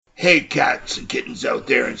Hey cats and kittens out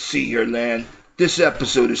there in See Here land. This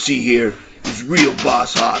episode of See Here is real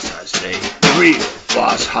Boss Hoss, I say. Real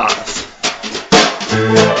Boss Hoss.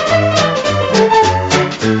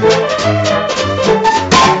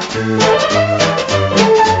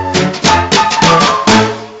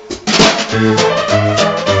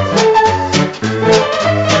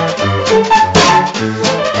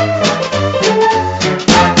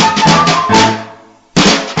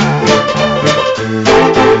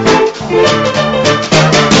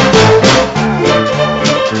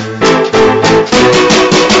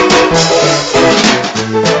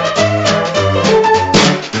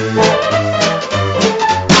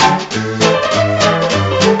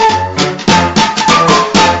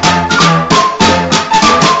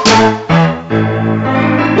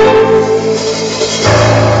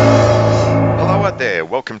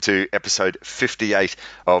 To episode 58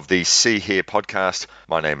 of the See Here podcast.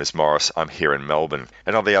 My name is Morris. I'm here in Melbourne.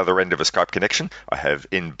 And on the other end of a Skype connection, I have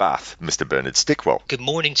in Bath, Mr. Bernard Stickwell. Good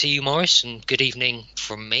morning to you, Morris, and good evening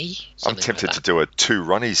from me. I'm tempted to do a two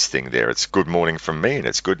Ronnies thing there. It's good morning from me and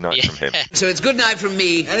it's good night from him. So it's good night from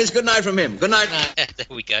me and it's good night from him. Good night. There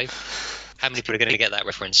we go. How many people are going to get that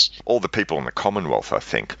reference? All the people in the Commonwealth, I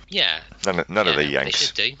think. Yeah. None of the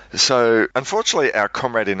Yanks. They should do. So, unfortunately, our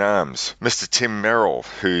comrade in arms, Mr. Tim Merrill,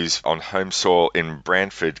 who's on home soil in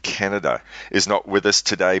Brantford, Canada, is not with us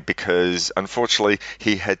today because, unfortunately,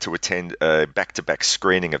 he had to attend a back-to-back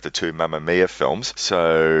screening of the two Mamma Mia films.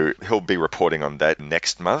 So, he'll be reporting on that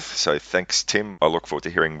next month. So, thanks, Tim. I look forward to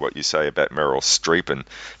hearing what you say about Meryl Streep and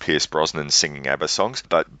Pierce Brosnan singing ABBA songs.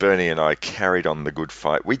 But Bernie and I carried on the good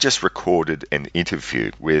fight. We just recorded an interview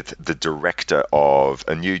with the director of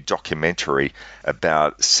a new documentary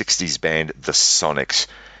about 60s band The Sonics.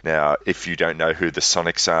 Now, if you don't know who the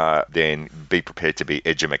Sonics are, then be prepared to be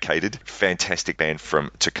educated. Fantastic band from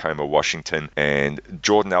Tacoma, Washington. And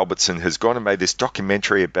Jordan Albertsen has gone and made this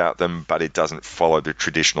documentary about them, but it doesn't follow the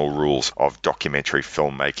traditional rules of documentary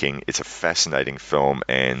filmmaking. It's a fascinating film,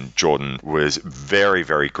 and Jordan was very,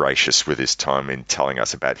 very gracious with his time in telling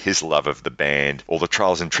us about his love of the band, all the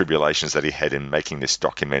trials and tribulations that he had in making this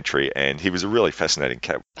documentary, and he was a really fascinating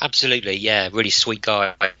cat. Absolutely, yeah, really sweet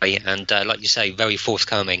guy, and like you say, very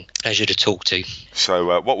forthcoming. Pleasure to talk to.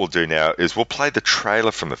 So what we'll do now is we'll play the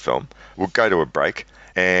trailer from the film, we'll go to a break,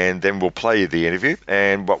 and then we'll play the interview.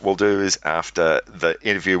 And what we'll do is after the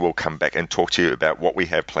interview, we'll come back and talk to you about what we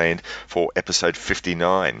have planned for episode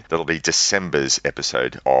 59. That'll be December's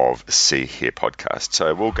episode of See Here podcast.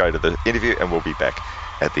 So we'll go to the interview and we'll be back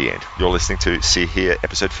at the end. You're listening to See Here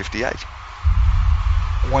episode 58.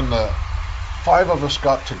 When the five of us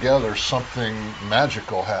got together, something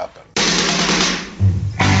magical happened.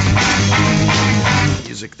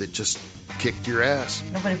 Music that just kicked your ass.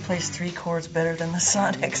 Nobody plays three chords better than the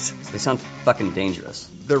Sonics. They sound fucking dangerous.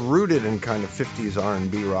 They're rooted in kind of 50s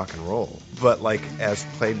R&B rock and roll, but like as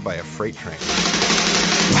played by a freight train.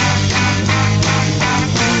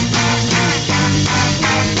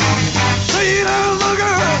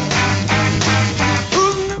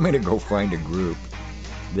 I'm gonna go find a group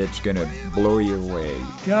that's gonna blow you away.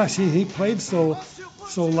 Gosh, he played so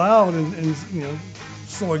loud and you know,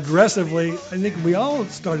 so aggressively. I think we all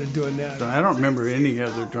started doing that. I don't remember any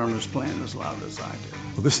other drummers playing as loud as I did.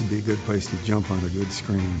 Well, this would be a good place to jump on a good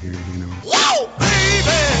screen here, you know. Whoa,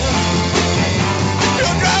 baby!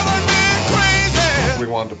 You're driving me crazy!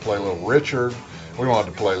 We wanted to play Little Richard. We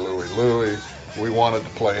wanted to play Louie Louie. We wanted to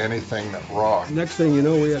play anything that rocked. Next thing you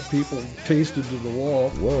know, we had people pasted to the wall.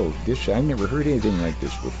 Whoa, I've never heard anything like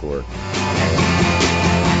this before.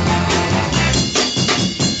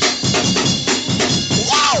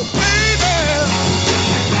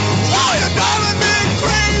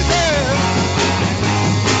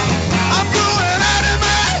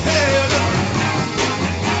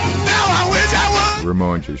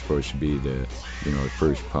 Ramones are supposed to be the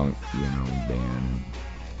first punk, band.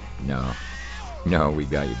 No, we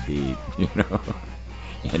got you beat,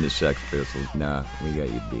 And the Sex Pistols, nah, we got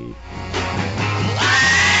you beat. Whoa!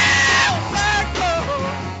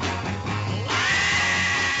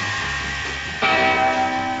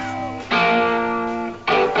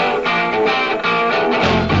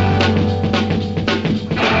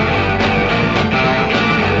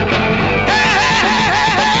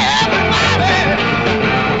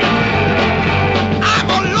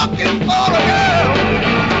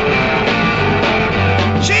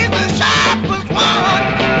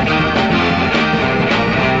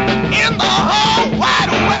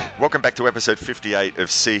 Welcome back to episode 58 of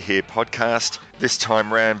See Here podcast. This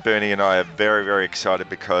time round, Bernie and I are very, very excited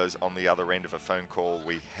because on the other end of a phone call,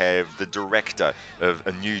 we have the director of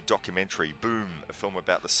a new documentary, Boom, a film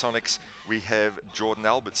about the Sonics. We have Jordan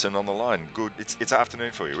Albertsen on the line. Good. It's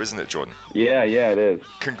afternoon for you, isn't it, Jordan? Yeah, it is.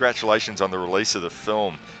 Congratulations on the release of the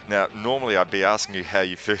film. Now, normally I'd be asking you how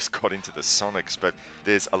you first got into the Sonics, but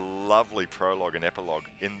there's a lovely prologue and epilogue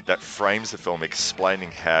that frames the film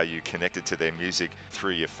explaining how you connected to their music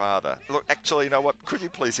through your father. Look, actually, you know what? Could you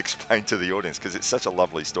please explain to the audience, because it's such a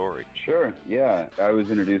lovely story. Sure, yeah. I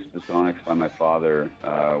was introduced to the Sonics by my father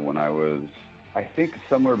when I was, I think,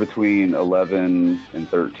 somewhere between 11 and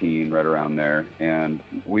 13, right around there. And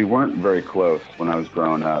we weren't very close when I was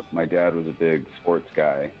growing up. My dad was a big sports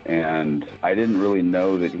guy, and I didn't really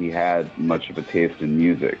know that he had much of a taste in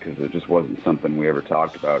music because it just wasn't something we ever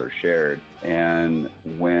talked about or shared. And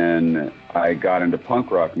when I got into punk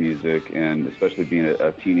rock music, and especially being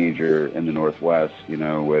a teenager in the Northwest, you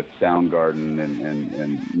know, with Soundgarden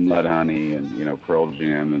and Mudhoney and, you know, Pearl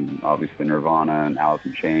Jam and obviously Nirvana and Alice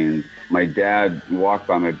in Chains, my dad walked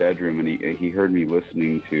by my bedroom and he heard me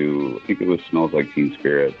listening to, I think it was Smells Like Teen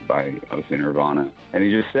Spirit by obviously Nirvana. And he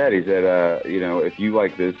just said, you know, if you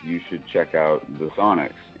like this, you should check out the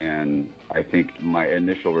Sonics. And I think my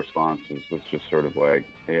initial response was just sort of like,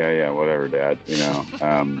 yeah, whatever, Dad, you know.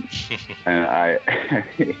 And I,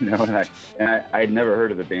 you know, and I'd never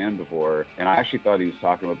heard of the band before, and I actually thought he was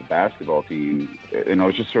talking about the basketball team, and I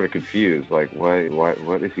was just sort of confused, like,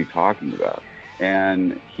 what is he talking about?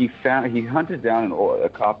 And he hunted down a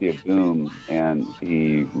copy of Boom, and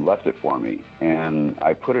he left it for me. And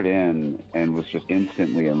I put it in and was just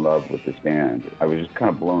instantly in love with this band. I was just kind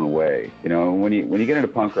of blown away. You know, when you get into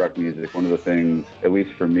punk rock music, one of the things, at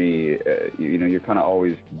least for me, you know, you're kind of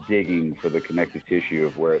always digging for the connective tissue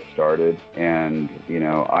of where it started. And, you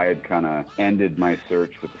know, I had kind of ended my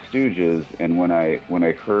search with the Stooges, and when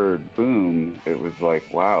I heard Boom, it was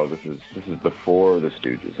like, wow, this is before the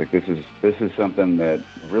Stooges. Like, this is something that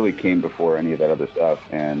really came before any of that other stuff.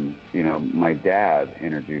 And, you know, my dad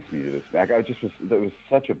introduced me to this. That was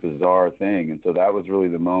such a bizarre thing. And so that was really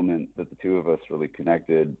the moment that the two of us really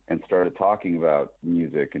connected and started talking about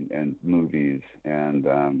music and movies. And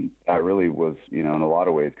that really was, you know, in a lot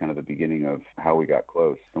of ways, kind of the beginning of how we got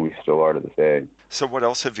close. And we still are to this day. So what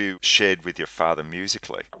else have you shared with your father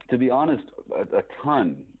musically? To be honest, a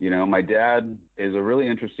ton. You know, my dad is a really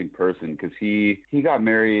interesting person because he got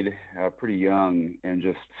married pretty young and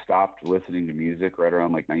just stopped listening to music right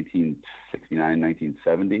around like 1969,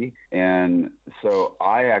 1970. And so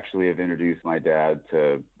I actually have introduced my dad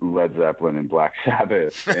to Led Zeppelin and Black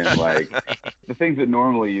Sabbath and like the things that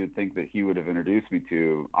normally you'd think that he would have introduced me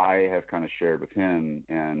to, I have kind of shared with him.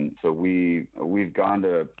 And so we've gone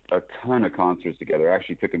to a ton of concerts together. I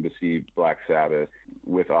actually took him to see Black Sabbath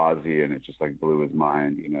with Ozzy, and it just like blew his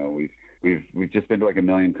mind. You know, we've just been to like a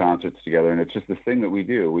million concerts together, and it's just this thing that we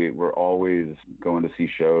do. We're always going to see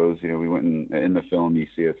shows. You know, we went in the film, you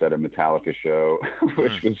see us at a Metallica show,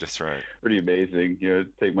 which was that's right, pretty amazing. You know,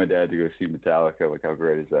 take my dad to go see Metallica. Like, how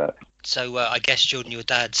great is that? So I guess, Jordan, your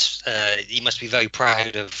dad's, he must be very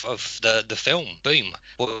proud of the film, Boom,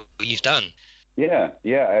 what you've done. Yeah.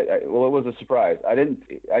 Well, it was a surprise.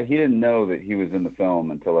 He didn't know that he was in the film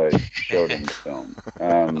until I showed him the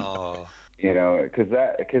film. You know, because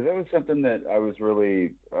that was something that I was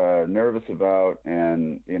really nervous about,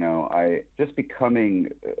 and you know, I just becoming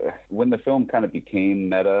when the film kind of became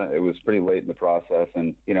meta, it was pretty late in the process,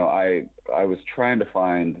 and you know, I was trying to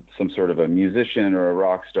find some sort of a musician or a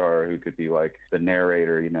rock star who could be like the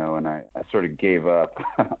narrator, you know, and I sort of gave up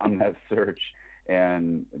on that search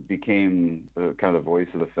and became kind of the voice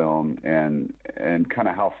of the film, and kind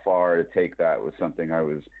of how far to take that was something I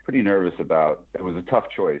was pretty nervous about. It was a tough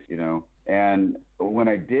choice, you know. And when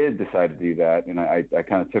I did decide to do that, and I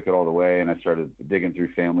kind of took it all the way, and I started digging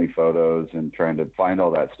through family photos and trying to find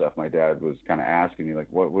all that stuff, my dad was kind of asking me, like,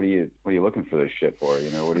 what are you looking for this shit for?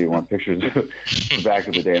 You know, what do you want pictures of back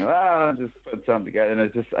in the day? And I'll just put something together. And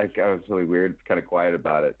it's just, I was really weird, kind of quiet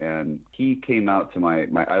about it. And he came out to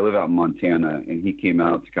I live out in Montana, and he came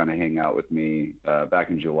out to kind of hang out with me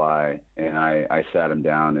back in July. And I sat him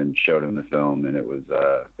down and showed him the film, and it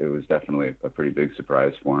was definitely a pretty big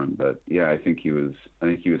surprise for him. But yeah, I think he was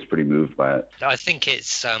pretty moved by it. I think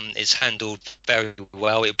it's handled very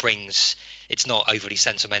well. It's not overly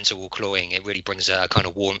sentimental or cloying. It really brings a kind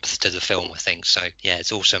of warmth to the film, I think. So yeah,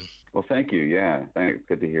 it's awesome. Well, thank you. Yeah, thanks.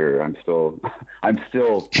 Good to hear. I'm still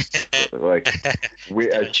Like,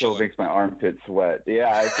 it still makes my armpit sweat.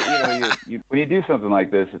 Yeah, when you do something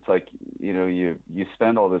like this, it's like, you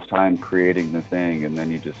spend all this time creating the thing, and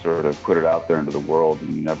then you just sort of put it out there into the world,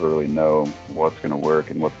 and you never really know what's going to work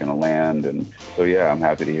and what's going to land. And so, yeah, I'm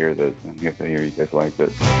happy to hear this. I'm happy to hear you guys like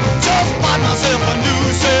this. Just bought myself a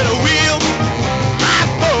new set of wheels. My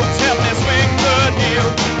folks help me swing the deal.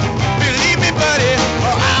 Believe me, buddy,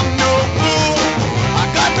 I'm no fool. I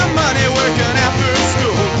got the money working after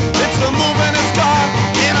school. It's the moving and start,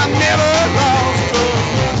 and I'm never lost.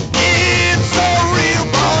 It's a real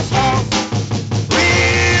boss house.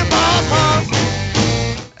 Real boss house.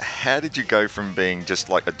 How did you go from being just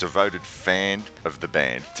like a devoted fan of the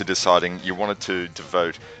band to deciding you wanted to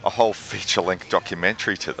devote a whole feature-length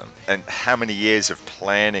documentary to them? And how many years of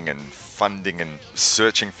planning and funding and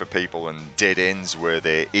searching for people and dead ends were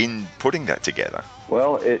there in putting that together?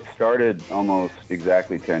 Well, it started almost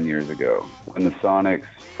exactly 10 years ago when the Sonics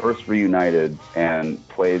first reunited and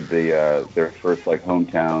played their first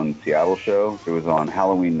hometown Seattle show. It was on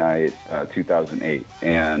Halloween night, 2008,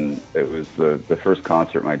 and it was the first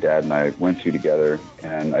concert my dad and I went to together.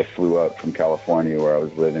 And I flew up from California where I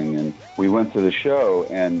was living, and we went to the show,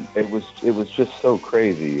 and it was just so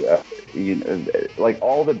crazy. Like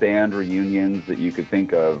all the band reunions that you could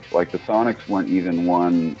think of, like the Sonics weren't even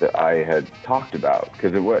one that I had talked about,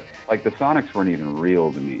 because the Sonics weren't even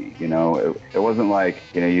real to me. It wasn't like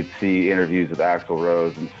you'd see interviews with Axl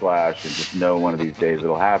Rose and Slash and just know one of these days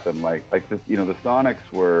it'll happen. The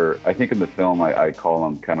Sonics were, I think in the film I call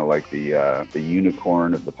them kind of like the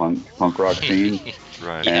unicorn of the punk rock scene.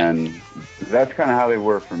 Right. And that's kind of how they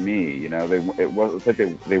were for me. It was like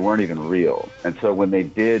they weren't even real. And so when they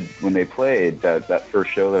played that first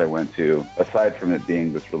show that I went to, aside from it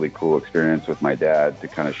being this really cool experience with my dad to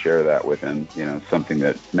kind of share that with him, something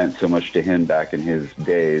that meant so much to him back in his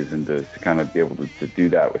days, and to kind of be able to do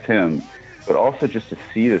that with him, but also just to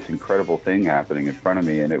see this incredible thing happening in front of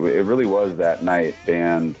me. And it really was that night,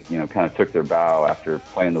 band, kind of took their bow after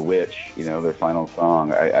playing The Witch, their final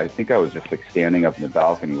song. I think I was just standing up in the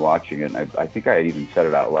balcony watching it, and I think I had even said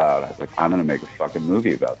it out loud. I was like, I'm going to make a fucking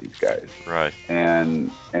movie about these guys. Right. And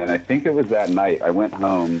I think it was that night I went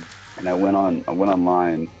home and I went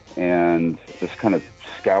online and just kind of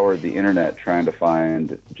scoured the internet trying to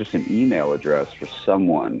find just an email address for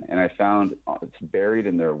someone. And I found, it's buried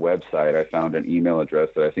in their website, I found an email address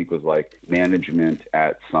that I think was like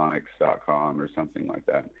management@sonics.com or something like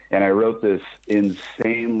that. And I wrote this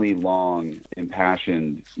insanely long,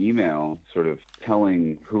 impassioned email, sort of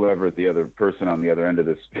telling whoever the other person on the other end of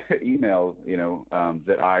this email,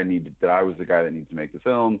 that I was the guy that needed to make the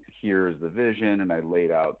film. Here's the vision. And I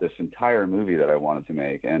laid out this entire movie that I wanted to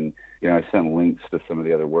make. And I sent links to some of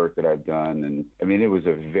the other work that I've done. And I mean, it was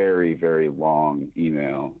a very, very long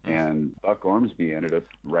email. And Buck Ormsby ended up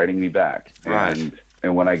writing me back. Right.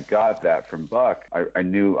 And when I got that from Buck, I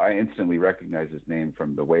instantly recognized his name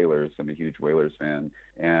from the Wailers. I'm a huge Wailers fan.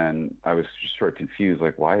 And I was just sort of confused,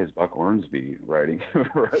 like, why is Buck Ormsby writing?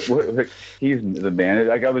 He's the man.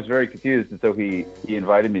 Like, I was very confused. And so he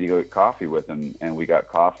invited me to go get coffee with him. And we got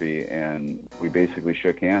coffee, and we basically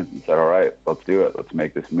shook hands and said, all right, let's do it. Let's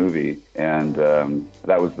make this movie. And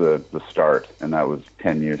that was the start. And that was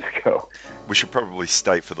 10 years ago. We should probably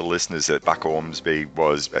state for the listeners that Buck Ormsby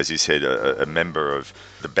was, as you said, a member of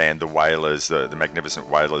the band The Wailers, the Magnificent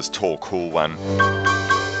Wailers, Tall Cool One.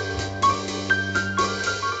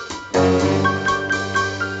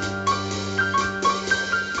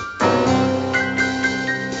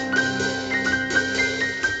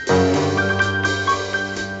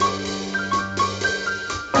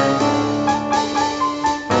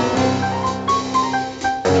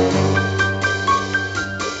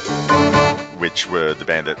 Which were the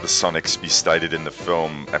band that the Sonics, you stated in the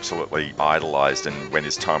film, absolutely idolized, and when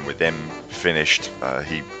his time with them finished,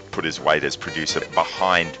 he put his weight as producer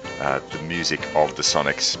behind the music of the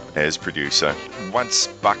Sonics as producer. Once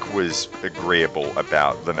Buck was agreeable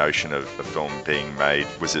about the notion of a film being made,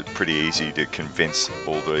 was it pretty easy to convince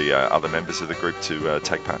all the other members of the group to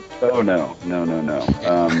take part? Oh, no.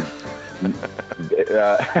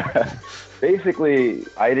 Basically,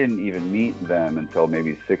 I didn't even meet them until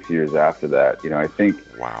maybe 6 years after that. I think,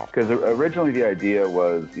 wow, because originally the idea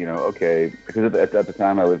was, okay, because at the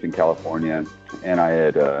time I lived in California, and I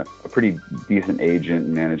had a pretty decent agent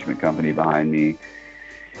and management company behind me.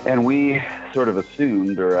 And we sort of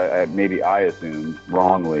assumed, or maybe I assumed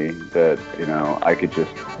wrongly, that, I could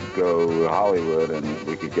just go to Hollywood and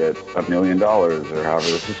we could get $1 million or however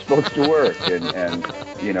this was supposed to work. And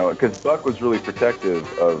because Buck was really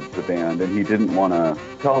protective of the band and he didn't want to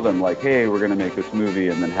tell them like, hey, we're going to make this movie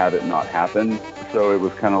and then have it not happen. So it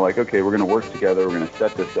was kind of like, okay, we're going to work together. We're going to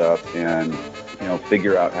set this up and,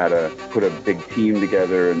 figure out how to put a big team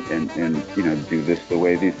together and do this the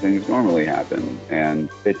way these things normally happen. And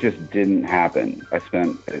it just didn't happen. I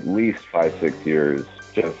spent at least 5-6 years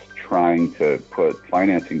just trying to put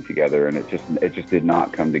financing together, and it just did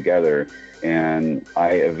not come together. And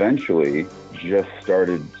I eventually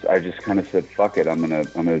I just kind of said, fuck it, I'm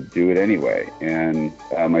gonna do it anyway. And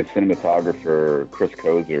my cinematographer, Chris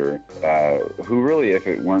Kozer, who really, if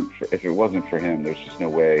it wasn't for him, there's just no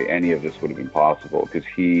way any of this would have been possible, because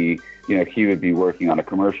he would be working on a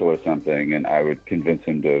commercial or something, and I would convince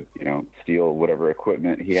him to, steal whatever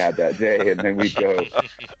equipment he had that day, and then we'd go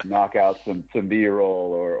knock out some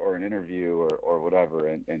B-roll or an interview or whatever.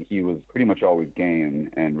 And he was pretty much always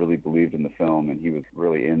game and really believed in the film, and he was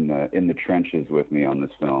really in the trenches with me on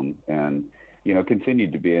this film, and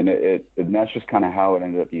continued to be. And that's just kind of how it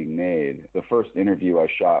ended up being made. The first interview I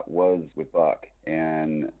shot was with Buck,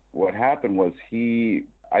 and what happened was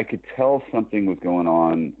I could tell something was going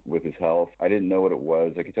on with his health. I didn't know what it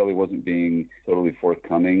was. I could tell he wasn't being totally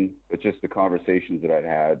forthcoming, but just the conversations that I'd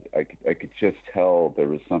had, I could just tell there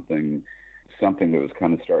was something that was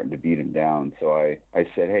kind of starting to beat him down. So I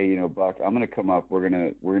said, hey, Buck, I'm going to come up. We're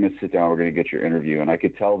going to sit down. We're going to get your interview. And I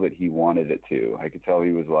could tell that he wanted it to. I could tell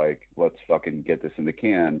he was like, let's fucking get this in the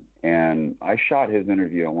can. And I shot his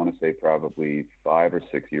interview, I want to say probably 5 or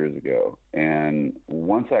 6 years ago. And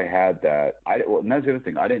once I had that, and that's the other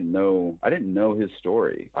thing. I didn't know his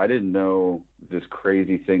story. I didn't know this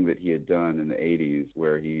crazy thing that he had done in the 80s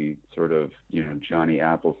where he sort of, Johnny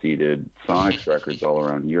Appleseeded Sonics records all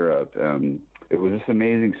around Europe. It was this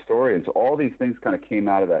amazing story. And so all these things kind of came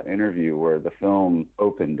out of that interview where the film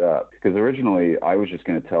opened up. Because originally I was just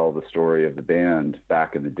going to tell the story of the band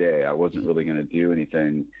back in the day. I wasn't really going to do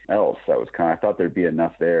anything else. I thought there'd be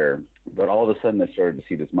enough there. But all of a sudden I started to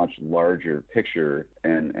see this much larger picture,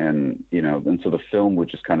 and so the film would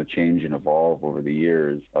just kind of change and evolve over the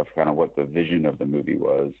years of kind of what the vision of the movie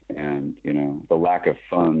was. And, the lack of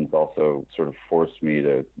funds also sort of forced me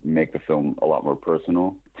to make the film a lot more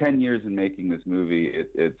personal. 10 years in making this movie,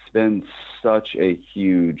 it's been such a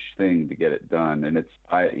huge thing to get it done. And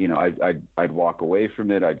I'd walk away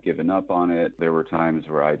from it. I'd given up on it. There were times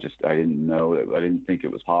where I didn't know it. I didn't think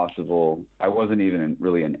it was possible. I wasn't even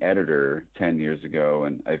really an editor 10 years ago.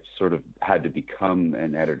 And I sort of had to become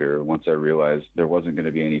an editor once I realized there wasn't going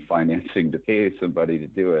to be any financing to pay somebody to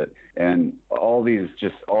do it. And all these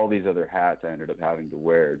other hats I ended up having to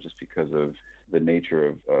wear just because of the nature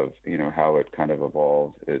of how it kind of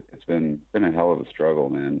evolved. It's been a hell of a struggle,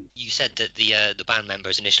 man. You said that the band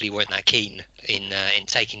members initially weren't that keen in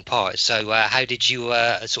taking part. So how did you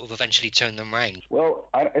sort of eventually turn them around? Well,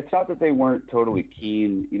 it's not that they weren't totally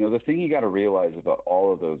keen. The thing you got to realize about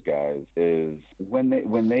all of those guys is when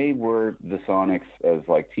they were the Sonics as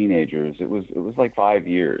like teenagers, it was like 5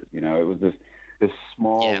 years. It was this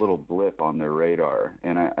small little blip on their radar,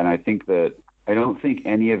 and I think that I don't think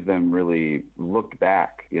any of them really looked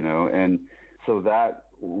back, and so that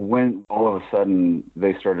when all of a sudden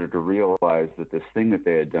they started to realize that this thing that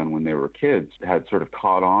they had done when they were kids had sort of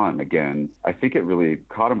caught on again, I think it really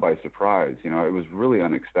caught them by surprise. It was really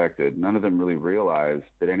unexpected. None of them really realized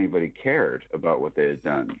that anybody cared about what they had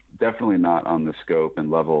done. Definitely not on the scope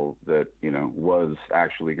and level that, was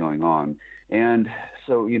actually going on. And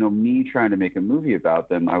so, me trying to make a movie about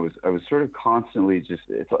them, I was sort of constantly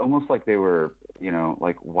it's almost like they were,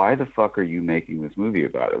 like, why the fuck are you making this movie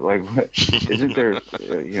about it? Like, what,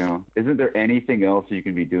 isn't there anything else you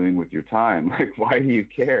can be doing with your time? Like, why do you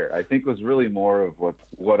care? I think was really more of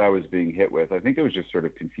what I was being hit with. I think it was just sort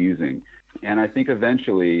of confusing. And I think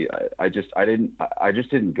eventually I just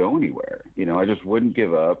didn't go anywhere. I just wouldn't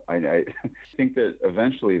give up. I think that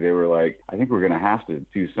eventually they were like, I think we're going to have to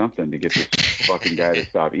do something to get this fucking guy to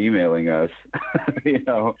stop emailing us.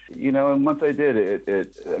 And once I did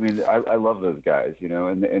I love those guys,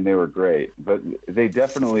 and they were great, but they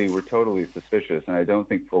definitely were totally suspicious. And I don't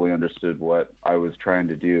think fully understood what I was trying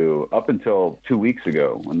to do up until 2 weeks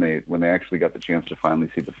ago when they actually got the chance to finally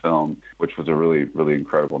see the film, which was a really, really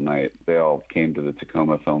incredible night. They all came to the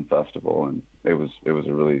Tacoma Film Festival, and it was a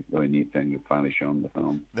really, really neat thing to finally show them the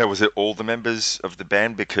film. Now, was it all the members of the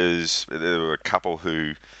band? Because there were a couple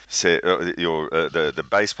who said, the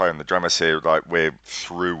bass player and the drummer said, like, we're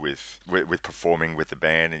through with performing with the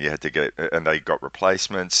band, and you had to and they got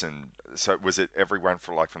replacements. And so was it everyone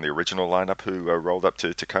from the original lineup who rolled up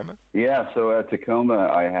to Tacoma? Yeah, so at Tacoma,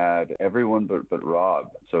 I had everyone but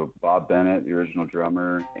Rob. So Bob Bennett, the original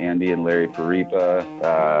drummer, Andy and Larry Paripa,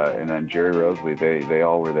 and then Jerry Rosalie, they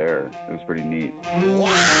all were there. It was pretty neat. Have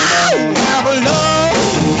a love.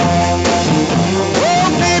 Oh,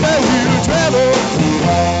 baby, we'll travel.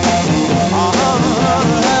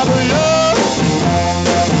 Have a love.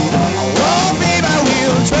 Oh, baby,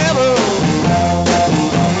 we'll travel.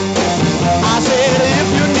 I said, if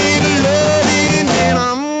you need a loving, then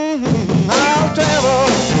I'll travel.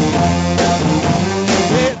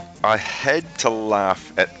 I had to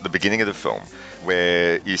laugh at the beginning of the film,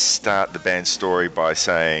 where you start the band's story by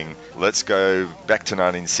saying, let's go back to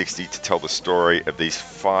 1960 to tell the story of these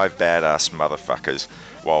 5 badass motherfuckers,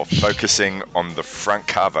 while focusing on the front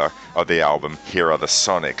cover of the album, Here Are the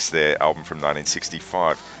Sonics, their album from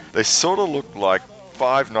 1965. They sort of look like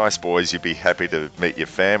 5 nice boys you'd be happy to meet your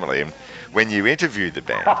family. And when you interviewed the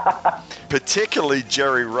band, particularly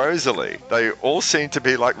Jerry Rosalie, they all seemed to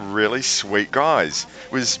be like really sweet guys.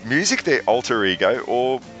 Was music their alter ego,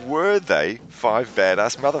 or were they 5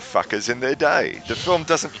 badass motherfuckers in their day? The film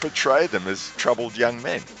doesn't portray them as troubled young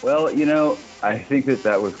men. Well, I think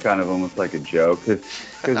that was kind of almost like a joke, because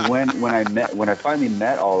when I finally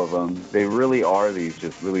met all of them, they really are these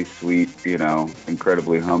just really sweet,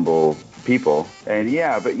 incredibly humble people. And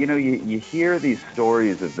yeah, but you hear these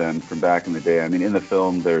stories of them from back in the day. I mean, in the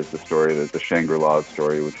film, there's the story, the Shangri-La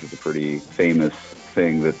story, which was a pretty famous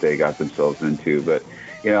thing that they got themselves into. But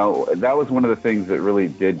that was one of the things that really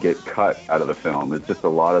did get cut out of the film. It's just a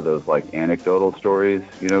lot of those anecdotal stories,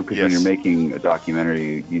 because when you're making a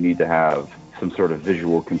documentary, you need to have some sort of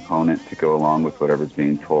visual component to go along with whatever's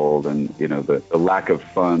being told. And, the lack of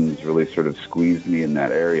funds really sort of squeezed me in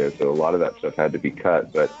that area. So a lot of that stuff had to be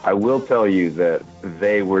cut. But I will tell you that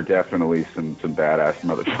they were definitely some badass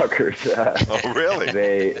motherfuckers. Oh, really?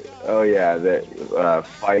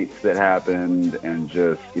 Fights that happened and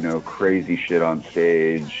just, crazy shit on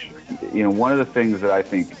stage. One of the things that I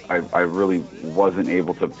think I really wasn't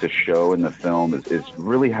able to show in the film is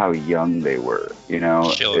really how young they were.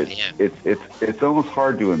 It's almost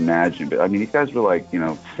hard to imagine, but I mean, these guys were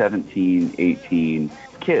 17, 18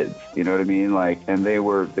 kids, you know what I mean? And they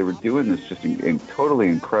were doing this just totally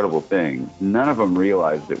incredible thing. None of them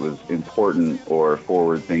realized it was important or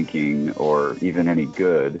forward thinking or even any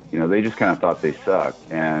good. They just kind of thought they sucked.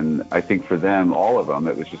 And I think for them, all of them,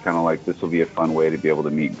 it was just kind of this will be a fun way to be able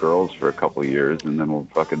to meet girls for a couple of years, and then we'll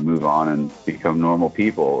fucking move on and become normal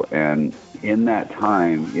people. And in that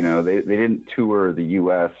time, they didn't tour the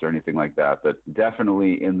U.S. or anything like that, but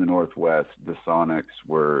definitely in the Northwest, the Sonics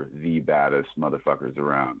were the baddest motherfuckers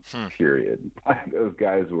around, period. Those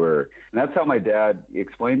guys were, and that's how my dad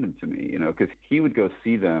explained them to me, because he would go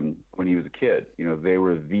see them when he was a kid. They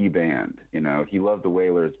were the band. He loved the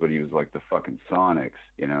Wailers, but he was like the fucking Sonics.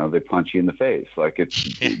 They punch you in the face.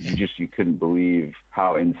 You couldn't believe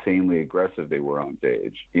how insanely aggressive they were on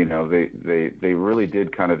stage. They really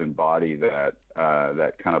did kind of embody that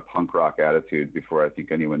kind of punk rock attitude before I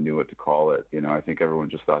think anyone knew what to call it. I think everyone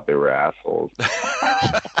just thought they were assholes.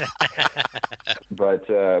 But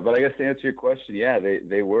I guess to answer your question, yeah,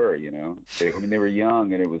 they were. They were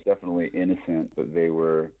young, and it was definitely innocent, but they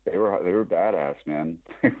were badass, man.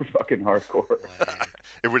 They were fucking hardcore.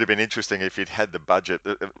 It would have been interesting if you'd had the budget.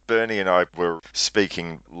 Bernie and I were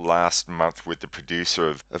speaking last month with the producer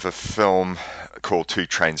of a film called Two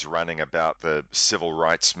Trains Running about the civil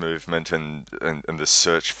rights movement and the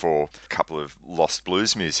search for a couple of lost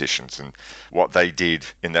blues musicians, and what they did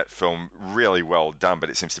in that film, really well done. But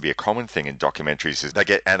it seems to be a common thing in documentaries is they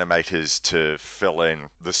get animators to fill in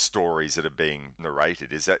the stories that are being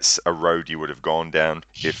narrated. Is that a road you would have gone down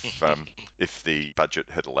if the budget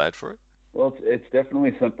had allowed for it? Well, it's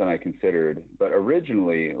definitely something I considered, but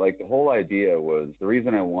originally, the whole idea was, the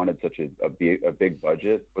reason I wanted such a big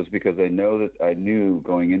budget was because I knew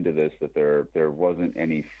going into this that there wasn't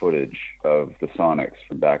any footage of the Sonics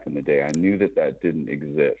from back in the day. I knew that didn't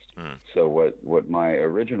exist. So what my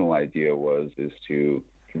original idea is to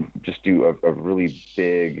just do a really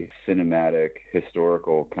big cinematic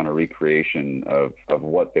historical kind of recreation of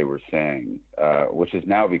what they were saying, which has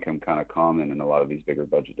now become kind of common in a lot of these bigger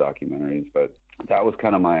budget documentaries. But that was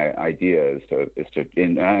kind of my idea, is to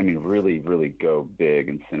really, really go big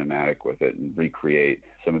and cinematic with it and recreate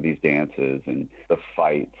some of these dances and the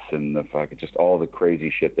fights and just all the crazy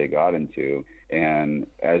shit they got into. And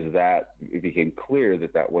as it became clear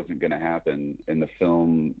that wasn't going to happen, and the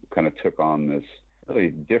film kind of took on this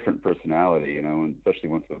really different personality, and especially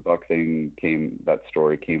once the Buck thing that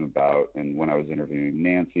story came about, and when I was interviewing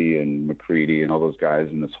Nancy and McCready and all those guys,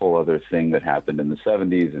 and this whole other thing that happened in the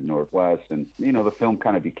 70s in Northwest, and the film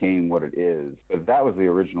kind of became what it is. But that was the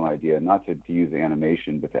original idea, not to use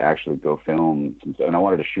animation, but to actually go film some stuff. And I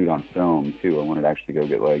wanted to shoot on film too. I wanted to actually go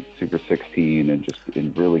get like Super 16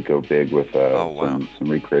 and really go big with some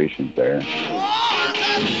recreations there.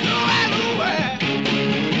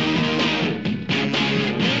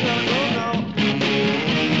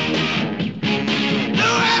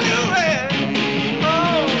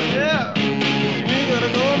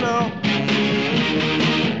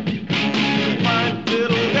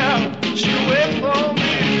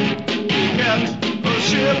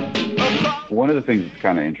 One of the things that's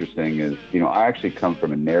kind of interesting is, I actually come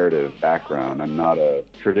from a narrative background. I'm not a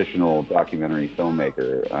traditional documentary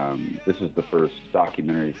filmmaker. This is the first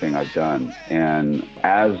documentary thing I've done. And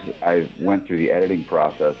as I went through the editing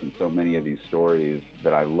process, and so many of these stories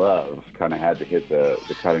that I love kind of had to hit the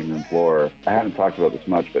cutting room floor, I haven't talked about this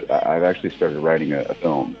much, but I've actually started writing a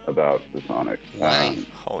film about the Sonics.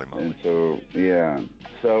 Holy moly. And so, yeah.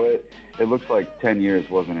 So it looks like 10 years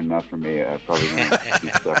wasn't enough for me. I probably going to be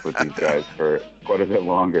stuck with these guys for quite a bit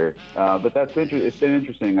longer. But it's been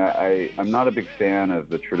interesting. I'm not a big fan of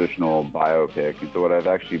the traditional biopic. And so what I've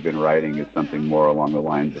actually been writing is something more along the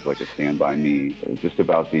lines of like a Stand By Me. It's just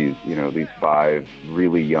about these 5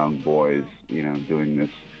 really young boys, doing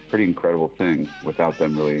this pretty incredible thing without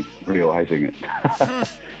them really realizing it.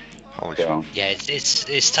 Yeah,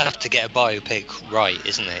 it's tough to get a biopic right,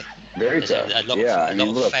 isn't it? Very tough. A lot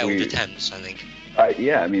of failed attempts, I think.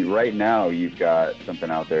 Right now you've got something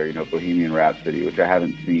out there, Bohemian Rhapsody, which I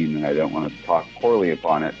haven't seen, and I don't want to talk poorly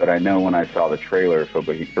upon it, but I know when I saw the trailer for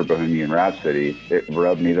Bohemian Rhapsody, it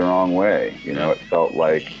rubbed me the wrong way. It felt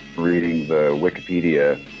like reading the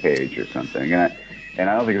Wikipedia page or something. And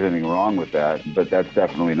I don't think there's anything wrong with that, but that's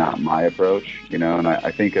definitely not my approach, and I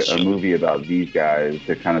think a movie about these guys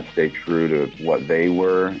to kind of stay true to what they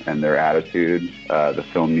were and their attitude, the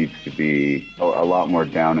film needs to be a lot more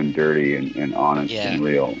down and dirty and honest and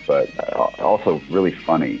real, but also really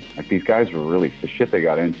funny. Like, these guys were the shit they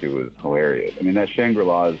got into was hilarious. I mean, that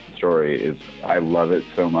Shangri-La's story I love it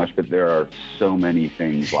so much, but there are so many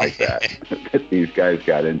things like that that these guys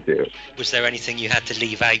got into. Was there anything you had to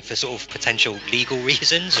leave out for sort of potential legal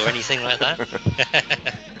reasons or anything like that?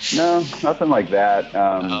 No, nothing like that.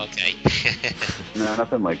 Okay. No,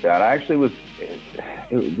 nothing like that. I actually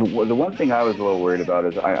the one thing I was a little worried about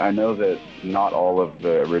is I know that not all of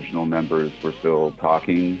the original members were still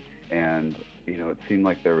talking, and it seemed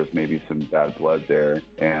like there was maybe some bad blood there.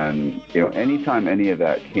 And anytime any of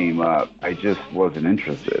that came up, I just wasn't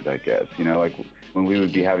interested, I guess. Like when we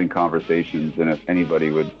would be having conversations, and if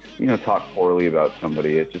anybody would talk poorly about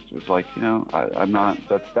somebody, it just was like, I'm not.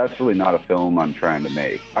 That's really not a film I'm trying to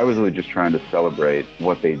make. I was really just trying to celebrate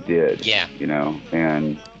what they did. Yeah.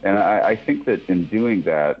 And I think that in doing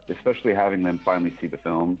that, especially having them finally see the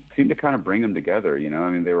film, seemed to kind of bring them together. I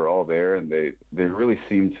mean, they were all there, and they really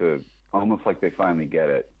seemed to almost like they finally get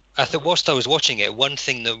it. I thought whilst I was watching it, one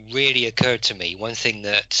thing that really occurred to me, one thing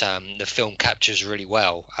that the film captures really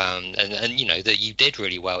well, and that you did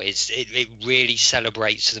really well, is it really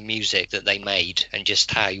celebrates the music that they made and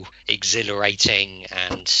just how exhilarating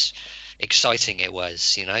and exciting it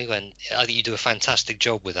was, and I think you do a fantastic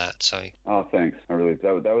job with that. So. Oh, thanks. I really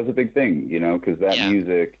that was a big thing, because that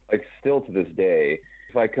music, like, still to this day,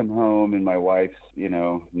 if I come home and my wife's,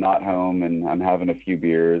 not home and I'm having a few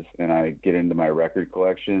beers and I get into my record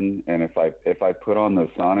collection, and if I put on those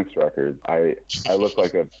Sonics records, I look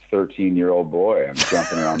like a 13-year-old boy. I'm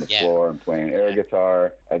jumping around the floor and playing air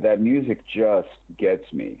guitar. That music just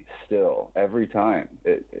gets me still every time.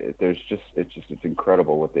 It's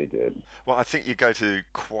incredible what they did. Well, I think you go to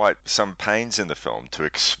quite some pains in the film to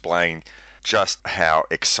explain just how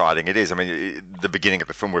exciting it is. I mean, the beginning of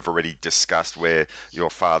the film we've already discussed, where your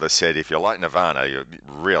father said, if you like Nirvana, you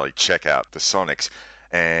really check out the Sonics.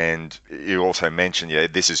 And you also mentioned,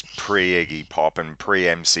 this is pre-Iggy Pop and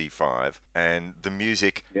pre-MC5, and the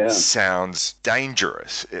music sounds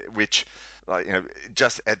dangerous, which, like,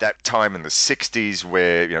 just at that time in the 60s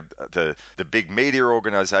where, the big media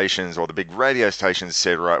organizations or the big radio stations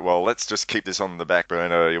said, right, well, let's just keep this on the back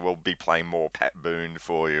burner. We'll be playing more Pat Boone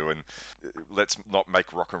for you, and let's not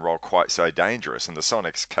make rock and roll quite so dangerous. And the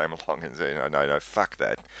Sonics came along and said, no, fuck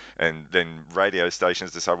that. And then radio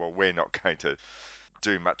stations decided, well, we're not going to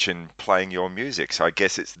do much in playing your music. So I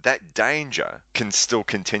guess it's that danger can still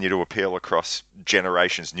continue to appeal across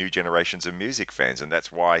generations, new generations of music fans. And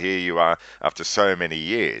that's why here you are after so many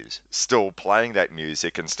years still playing that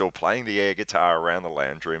music and still playing the air guitar around the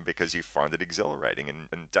lounge room because you find it exhilarating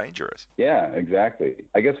and dangerous. Yeah, exactly.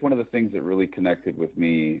 I guess one of the things that really connected with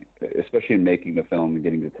me, especially in making the film and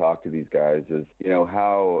getting to talk to these guys, is,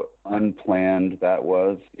 how unplanned that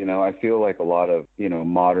was. I feel like a lot of,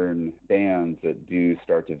 modern bands that do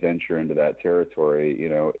start to venture into that territory,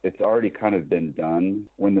 it's already kind of been done.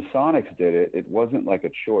 When the Sonics did it, it wasn't like a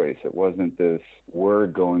choice. It wasn't this, we're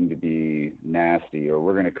going to be nasty or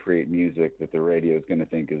we're going to create music that the radio is going to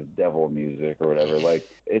think is devil music or whatever. Like,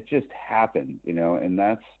 it just happened, and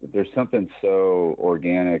there's something so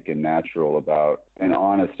organic and natural about and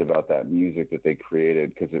honest about that music that they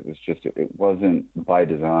created, because it wasn't by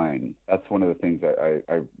design. That's one of the things that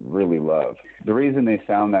I really love. The reason they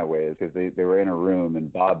sound that way is because they were in a room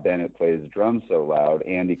and Bob Bennett plays drums so loud,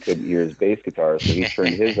 Andy couldn't hear his bass guitar, so he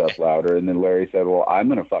turned his up louder, and then Larry said, well, I'm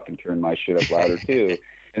going to fucking turn my shit up louder too.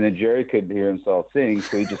 And then Jerry couldn't hear himself sing,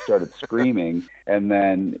 so he just started screaming. And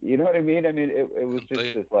then, you know what I mean? I mean, it was just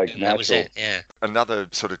this, like, natural. That was it, yeah. Another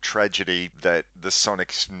sort of tragedy that the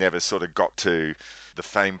Sonics never sort of got to the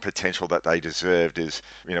fame potential that they deserved is,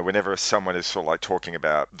 whenever someone is sort of like talking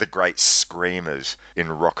about the great screamers in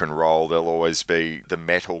rock and roll, there'll always be the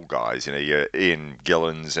metal guys, your Ian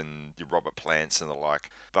Gillans and your Robert Plants and the like.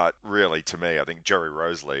 But really, to me, I think Jerry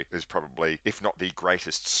Rosalie is probably, if not the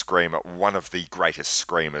greatest screamer, one of the greatest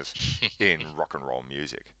screamers in rock and roll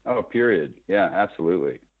music. Oh, period. Yeah,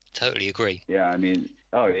 absolutely. Totally agree. Yeah, I mean,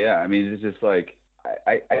 it's just like,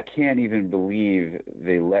 I can't even believe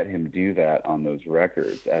they let him do that on those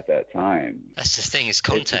records at that time. That's the thing, it's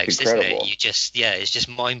context, isn't it? It's just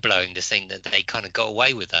mind-blowing to think that they kind of got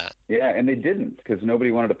away with that. Yeah, and they didn't, because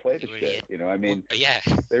nobody wanted to play the shit,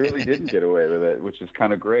 They really didn't get away with it, which is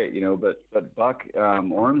kind of great, but Buck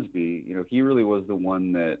Ormsby, he really was the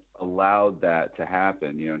one that allowed that to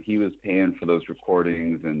happen. He was paying for those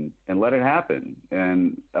recordings and let it happen,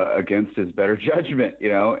 and against his better judgment,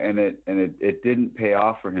 and it didn't pay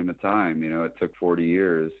off for him at time. It took 40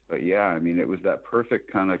 years, but yeah, it was that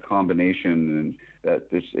perfect kind of combination, and that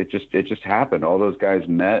it just happened. All those guys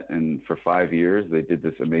met, and for 5 years they did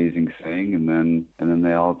this amazing thing, and then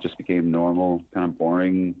they all just became normal, kind of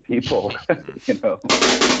boring people.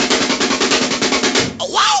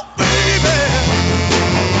 Wow, baby,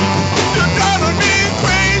 you're driving me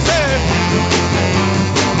crazy.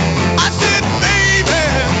 I said, baby,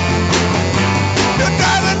 you're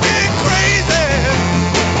driving me crazy.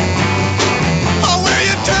 Oh, where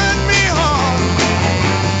you turn me on,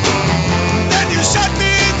 then you shut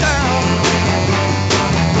me down.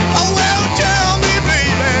 Oh, well, tell me,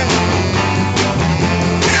 baby,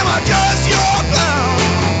 am I just your clown?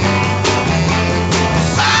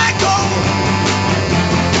 Psycho.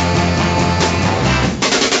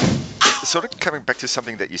 Sort of coming back to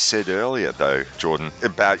something that you said earlier, though, Jordan,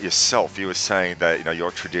 about yourself. You were saying that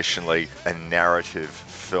you're traditionally a narrative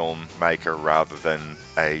filmmaker rather than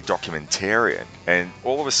a documentarian, and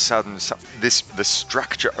all of a sudden the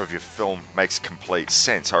structure of your film makes complete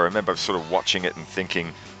sense. I remember sort of watching it and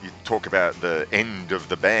thinking, you talk about the end of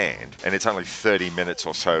the band, and it's only 30 minutes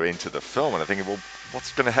or so into the film, and I'm thinking, well,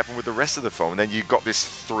 what's going to happen with the rest of the film? And then you've got this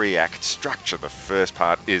 3-act structure. The first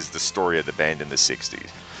part is the story of the band in the 60s.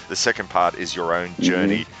 The second part is your own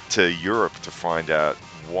journey to Europe to find out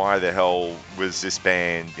why the hell was this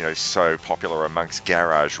band, so popular amongst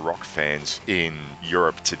garage rock fans in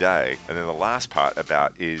Europe today. And then the last part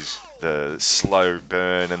about is the slow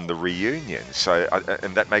burn and the reunion. So,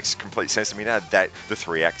 and that makes complete sense to me now, that the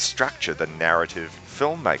 3-act structure, the narrative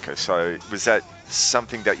filmmaker. So was that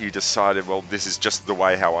something that you decided, well, this is just the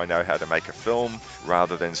way how I know how to make a film,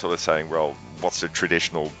 rather than sort of saying, well, what's a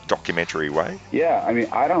traditional documentary way? Yeah,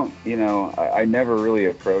 I never really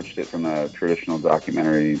approached it from a traditional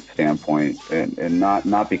documentary standpoint, and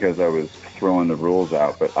not because I was throwing the rules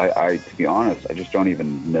out, but I to be honest, I just don't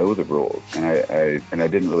even know the rules, and I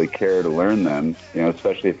didn't really care to learn them,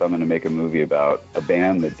 especially if I'm going to make a movie about a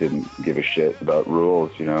band that didn't give a shit about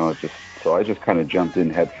rules, it just So I just kind of jumped in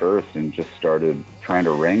head first and just started trying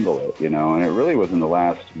to wrangle it, you know. And it really was in the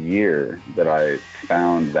last year that I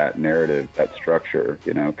found that narrative, that structure,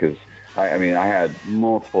 you know, because I mean, I had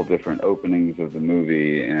multiple different openings of the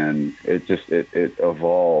movie, and it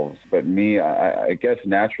evolved. But me, I guess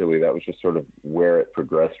naturally that was just sort of where it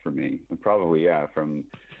progressed for me. And probably, yeah,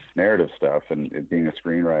 from narrative stuff and it being a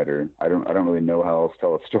screenwriter, I don't really know how else to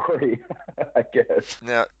tell a story, I guess.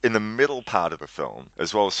 Now, in the middle part of the film,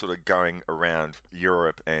 as well as sort of going around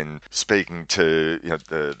Europe and speaking to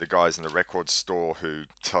the guys in the record store who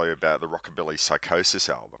tell you about the Rockabilly Psychosis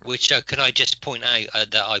album. Which, can I just point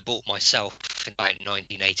out that I bought myself in about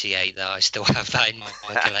 1988, that I still have that in my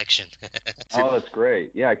collection. Oh, that's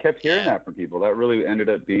great. Yeah, I kept hearing that from people. That really ended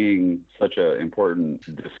up being such an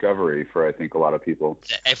important discovery for, I think, a lot of people.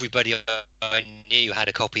 Everybody I knew had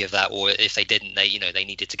a copy of that, or if they didn't, they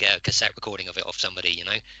needed to get a cassette recording of it off somebody,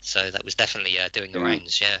 So that was definitely doing the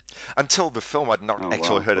rounds, yeah. Until the film, I'd not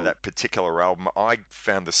heard of that particular album. I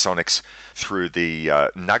found the Sonics through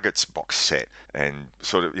the Nuggets box set, and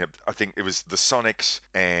sort of, I think it was the Sonics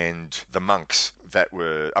and the Monks that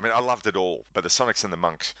were. I mean, I loved it all, but the Sonics and the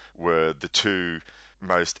Monks were the two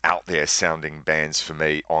most out there sounding bands for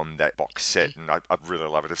me on that box set, and I'd really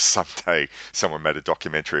love it if someday someone made a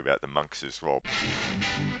documentary about the Monks as well.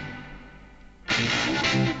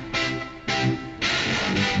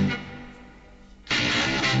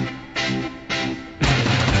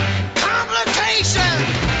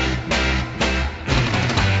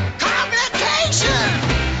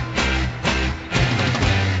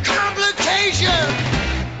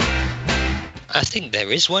 I think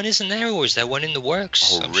there is one, isn't there? Or is there one in the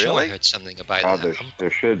works? Oh, I'm really? sure I heard something about that. There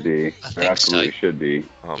should be. There absolutely should be.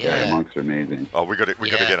 Oh, yeah, the Monks are amazing. Oh, we got to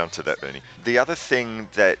get onto that, Bernie. The other thing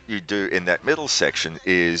that you do in that middle section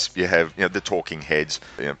is you have the talking heads,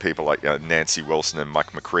 people like Nancy Wilson and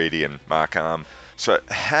Mike McCready and Mark Arm. So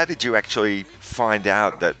how did you actually find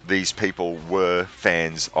out that these people were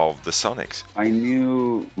fans of the Sonics? I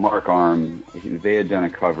knew Mark Arm. They had done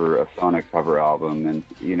a Sonic cover album, and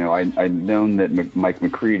I'd known that Mike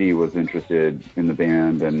McCready was interested in the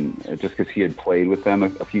band, and just because he had played with them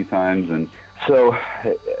a few times, and so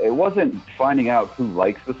it wasn't finding out who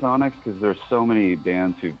likes the Sonics, because there's so many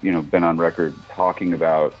bands who've been on record talking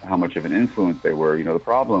about how much of an influence they were. The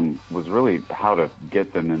problem was really how to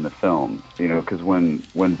get them in the film. Because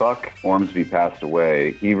when Buck Ormsby passed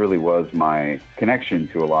away, he really was my connection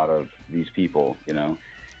to a lot of these people.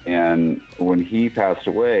 And when he passed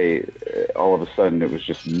away, all of a sudden it was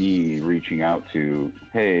just me reaching out to,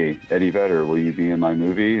 hey, Eddie Vedder, will you be in my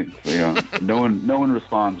movie? No one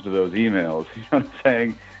responds to those emails. You know what I'm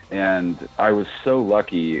saying? And I was so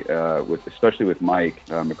lucky, especially with Mike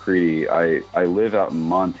McCready. I live out in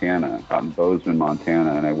Montana, out in Bozeman,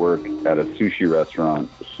 Montana, and I work at a sushi restaurant.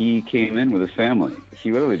 He came in with his family.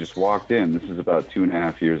 He literally just walked in. This is about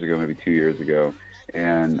 2.5 years ago, maybe 2 years ago.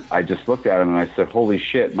 And I just looked at him and I said, holy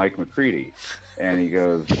shit, Mike McCready. And he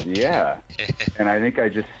goes, yeah. And I think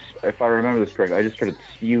if I remember this correctly, I just started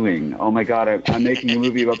spewing, oh my God, I'm making a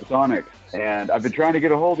movie about the Sonics. And I've been trying to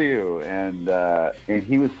get a hold of you. And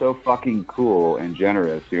he was so fucking cool and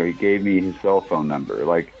generous. He gave me his cell phone number.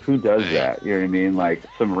 Like, who does that? You know what I mean? Like,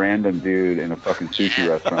 some random dude in a fucking sushi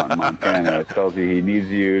restaurant in Montana tells you he needs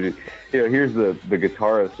you to, here's the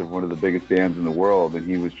guitarist of one of the biggest bands in the world. And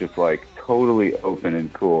he was just like totally open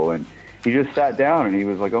and cool. And he just sat down and he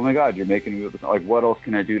was like, oh my God, you're making me, like, what else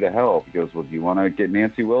can I do to help? He goes, well, do you want to get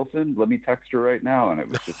Nancy Wilson? Let me text her right now. And it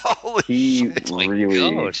was just,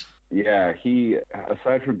 yeah, he,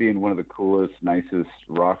 aside from being one of the coolest, nicest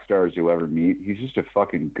rock stars you'll ever meet, he's just a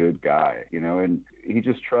fucking good guy, and he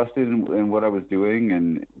just trusted in what I was doing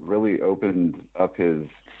and really opened up his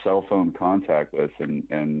cell phone contact list.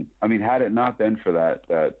 And I mean, had it not been for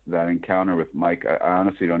that encounter with Mike, I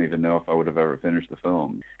honestly don't even know if I would have ever finished the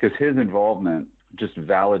film, because his involvement just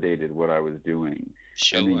validated what I was doing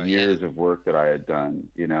and the years of work that I had done,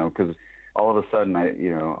 because all of a sudden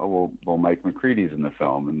well, Mike McCready's in the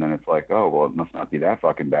film, and then it's like, oh, well, it must not be that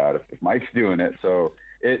fucking bad if Mike's doing it. So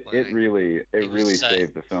it really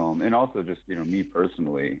saved the film. And also just, me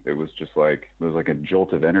personally, it was like a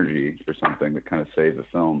jolt of energy or something that kind of saved the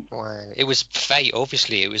film. Wow. It was fate,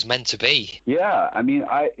 obviously. It was meant to be. Yeah. I mean,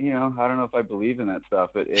 I don't know if I believe in that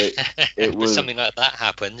stuff, but it was something like that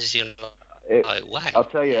happens, Wow. I'll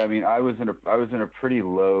tell you. I mean, I was in a pretty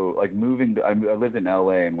low, like moving. I lived in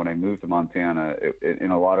L.A. and when I moved to Montana,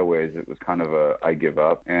 in a lot of ways, it was kind of I give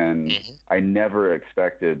up. And I never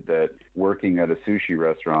expected that working at a sushi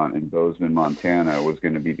restaurant in Bozeman, Montana, was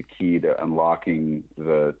going to be the key to unlocking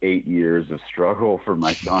the 8 years of struggle for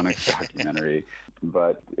my Sonics documentary.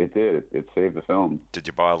 But it did. It saved the film. Did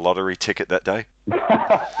you buy a lottery ticket that day?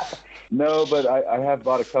 No, but I have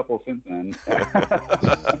bought a couple since then,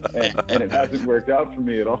 and it hasn't worked out for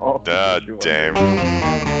me at all. Damn. Some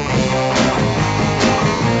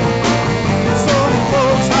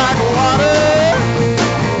folks like water,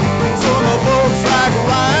 some folks like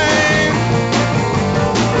wine,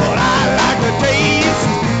 but I like the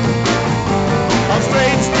taste of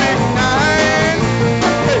straight strychnine.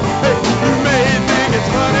 Hey, you may think it's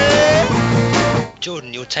funny.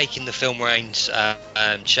 Jordan, you're taking the film around,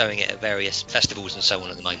 showing it at various festivals and so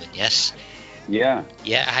on at the moment, yes? Yeah.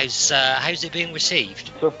 Yeah, how's it being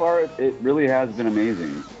received? So far, it really has been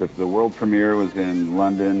amazing. The world premiere was in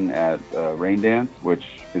London at Raindance, which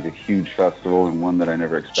is a huge festival and one that I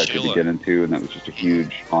never expected to get into, and that was just a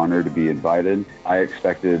huge honor to be invited. I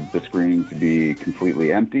expected the screening to be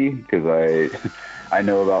completely empty because I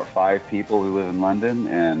know about 5 people who live in London,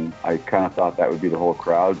 and I kind of thought that would be the whole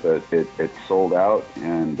crowd, but it sold out,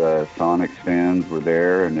 and Sonics fans were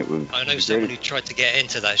there, and it was... I know someone who tried to get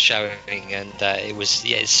into that showing, and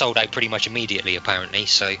it sold out pretty much immediately, apparently,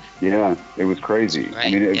 so... Yeah, it was crazy. I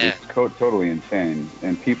mean, it's totally insane,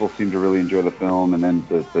 and people seemed to really enjoy the film, and then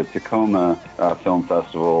the Tacoma Film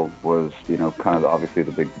Festival was, kind of obviously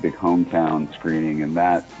the big hometown screening, and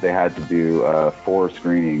that they had to do 4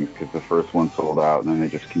 screenings because the first one sold out, and then they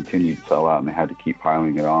just continued to sell out, and they had to keep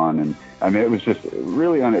piling it on. And I mean, it was just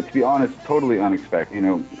really, to be honest, totally unexpected.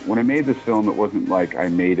 When I made this film, it wasn't like I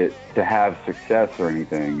made it to have success or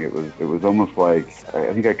anything. It was almost like,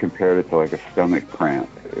 I think I compared it to like a stomach cramp.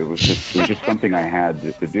 It was just something I had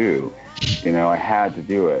to do. I had to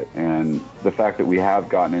do it. And the fact that we have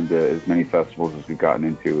gotten into as many festivals as we've gotten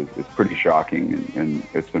into is pretty shocking, and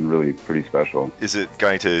it's been really pretty special. Is it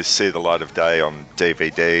going to see the light of day on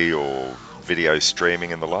DVD or video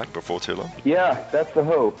streaming and the like before too long? Yeah, that's the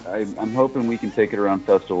hope. I'm hoping we can take it around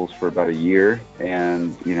festivals for about a year,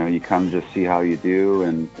 and you kind of just see how you do.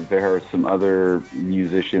 And there are some other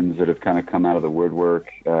musicians that have kind of come out of the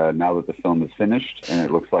woodwork now that the film is finished, and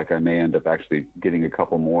it looks like I may end up actually getting a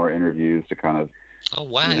couple more interviews to kind of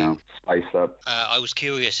spice up. I was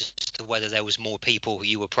curious as to whether there was more people who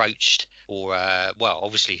you approached, or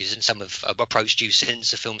obviously some have approached you since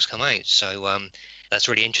the film's come out, so that's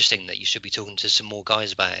really interesting that you should be talking to some more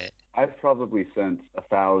guys about it. I've probably sent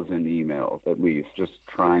 1,000 emails at least, just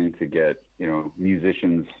trying to get,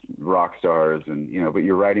 musicians, rock stars, and, but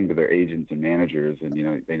you're writing to their agents and managers, and,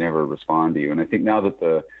 they never respond to you. And I think now that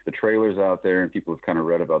the trailer's out there and people have kind of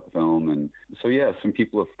read about the film, and so, yeah, some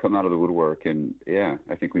people have come out of the woodwork, and, yeah,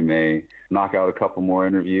 I think we may knock out a couple more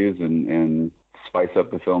interviews and spice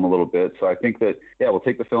up the film a little bit. So I think that, we'll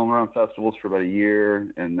take the film around festivals for about a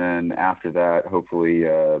year, and then after that, hopefully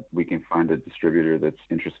we can find a distributor that's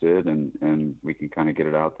interested, and we can kind of get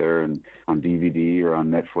it out there and on DVD or on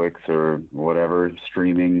Netflix or whatever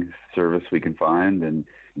streaming service we can find, and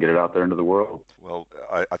get it out there into the world. Well,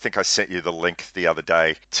 I think I sent you the link the other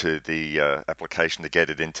day to the application to get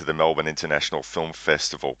it into the Melbourne International Film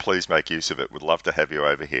Festival. Please make use of it. We'd love to have you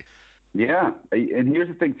over here. Yeah, and here's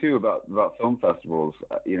the thing too about film festivals.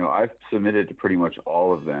 I've submitted to pretty much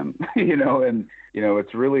all of them. And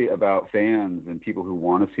it's really about fans and people who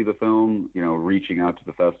want to see the film. Reaching out to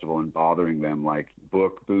the festival and bothering them, like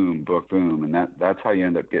book boom, and that's how you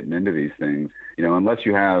end up getting into these things. Unless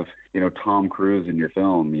you have Tom Cruise in your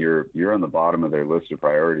film, you're on the bottom of their list of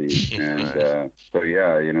priorities. And so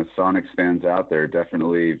yeah, Sonics fans out there,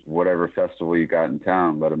 definitely whatever festival you got in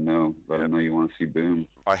town, let them know you want to see Boom.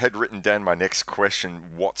 I had written down my next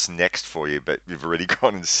question, what's next for you, but you've already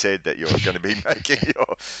gone and said that you're going to be making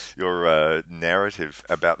your narrative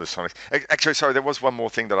about the Sonics. Actually, sorry, there was one more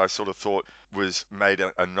thing that I sort of thought was made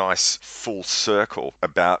a nice full circle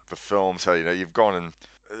about the film. So, you've gone and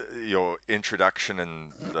your introduction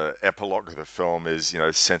and the epilogue of the film is,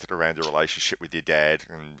 centered around your relationship with your dad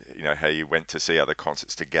and, how you went to see other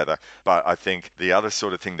concerts together. But I think the other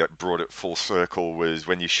sort of thing that brought it full circle was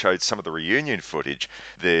when you showed some of the reunion footage,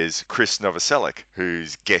 there's Chris Novoselic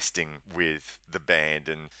who's guesting with the band,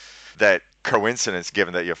 and that coincidence,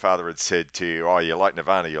 given that your father had said to you, oh, you like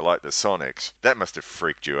Nirvana, you like the Sonics, that must have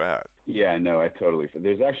freaked you out. Yeah, no, I totally.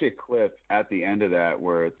 There's actually a clip at the end of that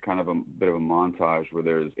where it's kind of a bit of a montage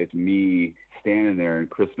where it's me standing there and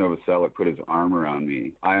Chris Novoselic put his arm around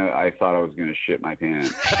me. I thought I was going to shit my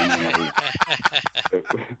pants.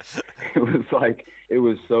 It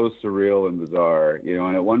was so surreal and bizarre, you know.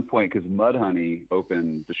 And at one point, because Mudhoney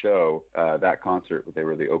opened the show, that concert, they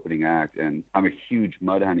were the opening act, and I'm a huge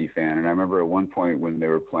Mudhoney fan. And I remember at one point when they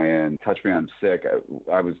were playing "Touch Me I'm Sick,"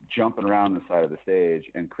 I was jumping around the side of the stage,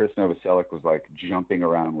 and Chris Novoselic was like jumping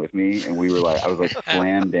around with me, and I was like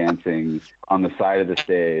slam dancing on the side of the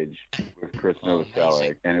stage with Chris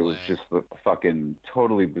Novoselic, and it was just a fucking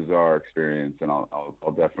totally bizarre experience, and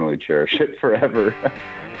I'll definitely cherish it forever.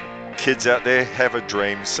 Kids out there, have a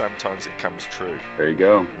dream. Sometimes it comes true. There you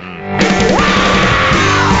go.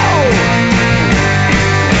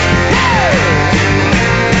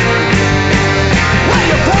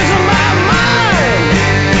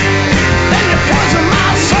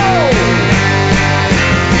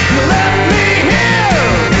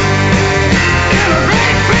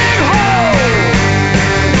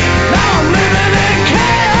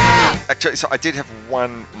 Actually, so I did have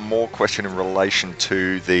one more question in relation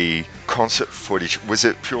to the concert footage. Was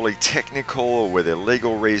it purely technical or were there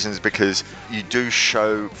legal reasons? Because you do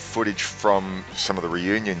show footage from some of the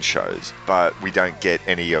reunion shows, but we don't get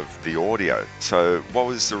any of the audio. So what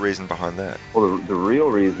was the reason behind that? Well, the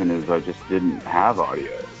real reason is I just didn't have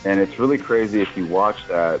audio. And it's really crazy if you watch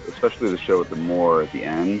that, especially the show at the Moore at the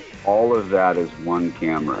end, all of that is one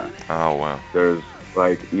camera. Oh, wow. There's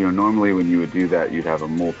normally when you would do that, you'd have a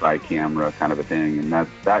multi-camera kind of a thing. And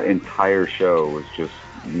that entire show was just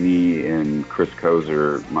me and Chris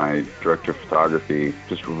Kozer, my director of photography,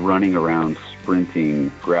 just running around, sprinting,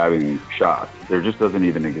 grabbing shots. There just doesn't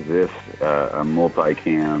even exist a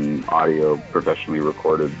multi-cam audio professionally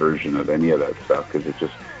recorded version of any of that stuff because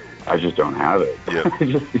I just don't have it. Yeah.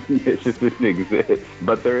 It just didn't exist.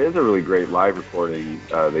 But there is a really great live recording.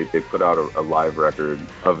 They put out a live record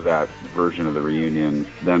of that version of the reunion,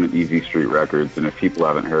 then at Easy Street Records. And if people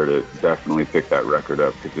haven't heard it, definitely pick that record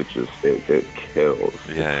up because it kills.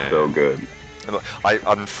 Yeah, it's so good. I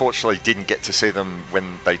unfortunately didn't get to see them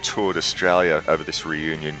when they toured Australia over this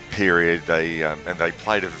reunion period. They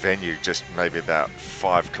played a venue just maybe about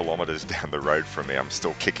 5 kilometres down the road from me. I'm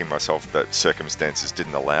still kicking myself that circumstances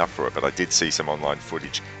didn't allow for it, but I did see some online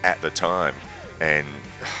footage at the time, and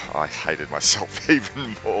I hated myself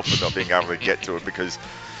even more for not being able to get to it because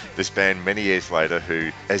this band many years later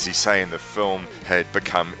who, as you say in the film, had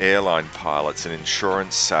become airline pilots and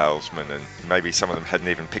insurance salesmen, and maybe some of them hadn't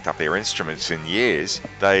even picked up their instruments in years,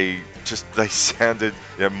 they sounded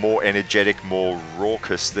more energetic, more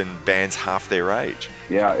raucous than bands half their age.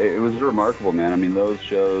 Yeah, it was remarkable, man. I mean, those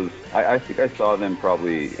shows, I think I saw them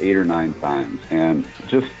probably 8 or 9 times, and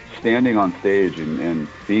just standing on stage and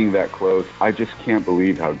being that close, I just can't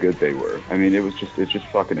believe how good they were. I mean, it's just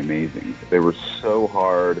fucking amazing. They were so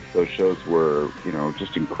hard. Those shows were,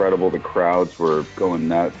 just incredible. The crowds were going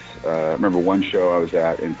nuts. I remember one show I was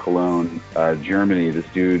at in Cologne, Germany. This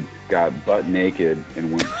dude got butt naked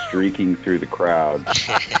and went streaking through the crowd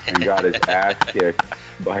and got his ass kicked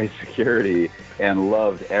by security and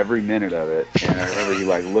loved every minute of it. And I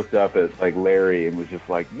remember he looked up at Larry and was just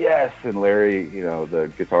like, yes. And Larry,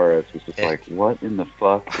 the guitarist, was just like, what in the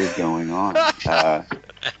fuck is going on?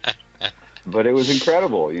 But it was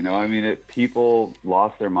incredible, I mean, people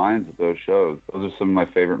lost their minds at those shows. Those are some of my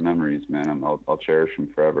favorite memories, man. I'll cherish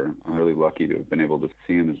them forever. I'm really lucky to have been able to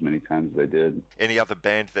see them as many times as I did. Any other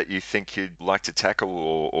band that you think you'd like to tackle,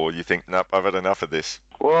 or you think, nope, I've had enough of this?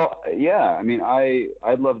 Well, yeah. I mean,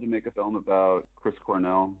 I'd love to make a film about Chris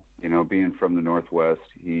Cornell. Being from the Northwest,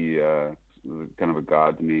 he was kind of a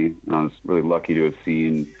god to me. And I was really lucky to have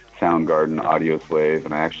seen Soundgarden, Audio Slave,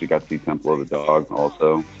 and I actually got to see Temple of the Dog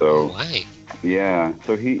also. So, why? Yeah.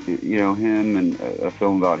 So he, him and a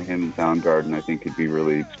film about him and Soundgarden, I think could be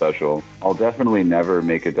really special. I'll definitely never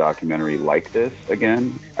make a documentary like this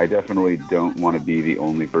again. I definitely don't want to be the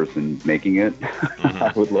only person making it.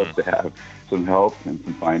 I would love to have some help and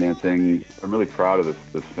some financing. I'm really proud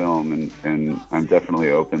of this film, and I'm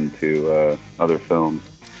definitely open to other films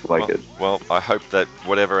like it. Well, I hope that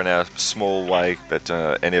whatever in our small way that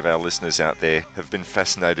any of our listeners out there have been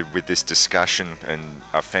fascinated with this discussion and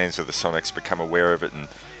are fans of the Sonics become aware of it and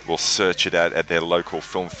will search it out at their local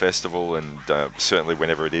film festival, and certainly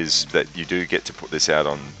whenever it is that you do get to put this out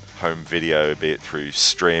on home video, be it through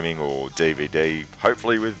streaming or DVD,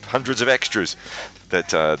 hopefully with hundreds of extras that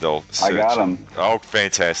they'll search. I got them. Oh,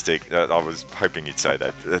 fantastic. I was hoping you'd say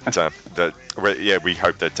that. We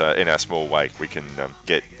hope that in our small way we can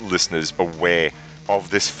get listeners aware of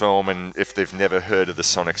this film, and if they've never heard of the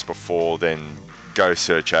Sonics before, then go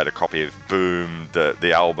search out a copy of Boom,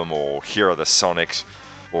 the album, or Here Are the Sonics,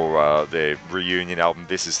 or their reunion album,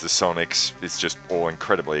 This Is the Sonics. It's just all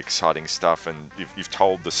incredibly exciting stuff, and you've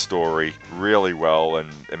told the story really well and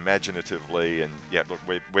imaginatively, and yeah, look,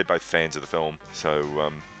 we're both fans of the film.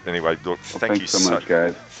 So anyway, look, thank you so much,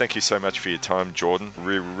 guys. Thank you so much for your time, Jordan.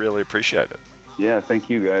 We really appreciate it. Yeah, thank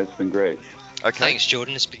you, guys. It's been great. Okay. Thanks,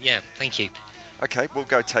 Jordan. Thank you. Okay, we'll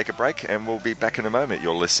go take a break, and we'll be back in a moment.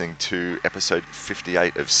 You're listening to episode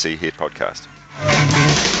 58 of See Here Podcast.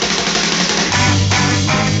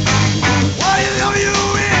 What are you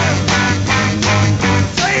in?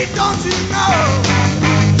 Say, don't you know?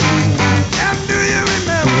 And do you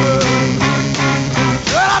remember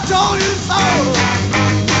that I told you so?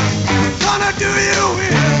 Gonna do you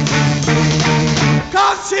in,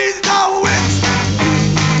 'cause she's no witch.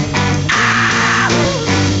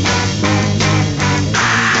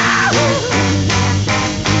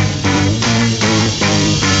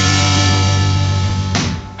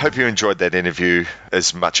 Hope you enjoyed that interview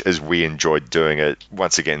as much as we enjoyed doing it.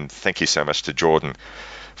 Once again, thank you so much to Jordan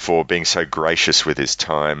for being so gracious with his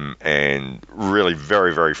time and really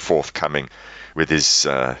very, very forthcoming with his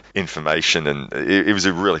information. And it was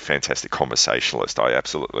a really fantastic conversationalist. I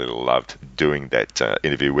absolutely loved doing that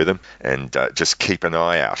interview with him. And just keep an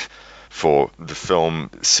eye out for the film,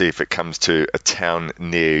 see if it comes to a town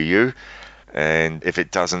near you. And if it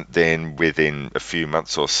doesn't, then within a few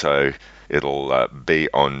months or so, it'll be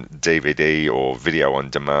on DVD or video on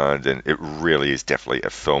demand, and it really is definitely a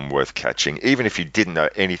film worth catching. Even if you didn't know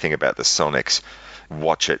anything about the Sonics,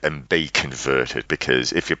 watch it and be converted,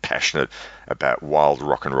 because if you're passionate about wild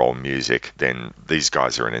rock and roll music, then these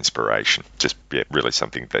guys are an inspiration. Just really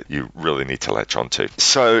something that you really need to latch onto.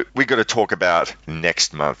 So we got to talk about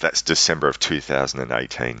next month. That's December of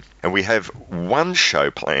 2018. And we have one show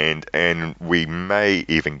planned, and we may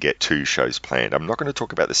even get two shows planned. I'm not going to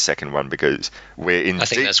talk about the second one because we're in I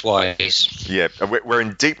think that's wise. Yeah, we're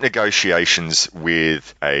in deep negotiations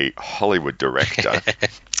with a Hollywood director,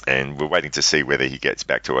 and we're waiting to see whether he gets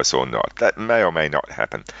back to us or not. That may or may not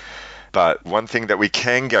happen. But one thing that we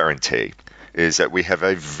can guarantee is that we have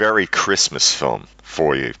a very Christmas film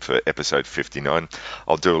for you for episode 59.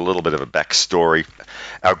 I'll do a little bit of a backstory.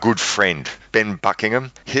 Our good friend, Ben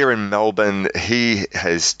Buckingham, here in Melbourne, he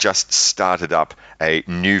has just started up a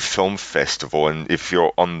new film festival. And if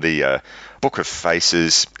you're on the Book of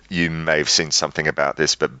Faces, you may have seen something about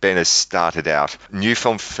this, but Ben has started out a new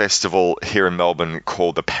film festival here in Melbourne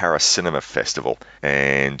called the Paris Cinema Festival.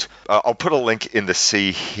 And I'll put a link in the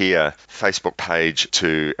See Here Facebook page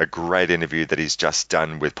to a great interview that he's just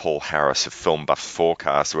done with Paul Harris of Film Buff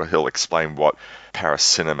Forecast, where he'll explain what Paris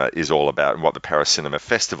Cinema is all about and what the Paris Cinema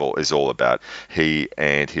Festival is all about. He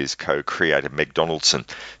and his co-creator Meg Donaldson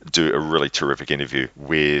do a really terrific interview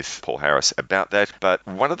with Paul Harris about that. But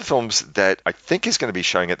one of the films that I think is going to be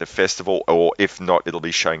showing at the festival, or if not, it'll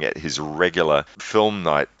be showing at his regular film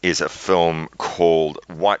night, is a film called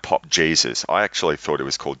White Pop Jesus. I actually thought it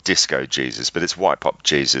was called Disco Jesus, but it's White Pop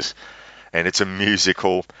Jesus. And it's a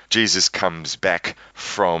musical. Jesus comes back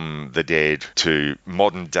from the dead to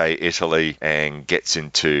modern day Italy and gets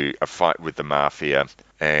into a fight with the mafia.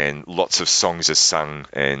 And lots of songs are sung,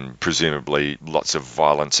 and presumably lots of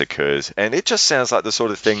violence occurs. And it just sounds like the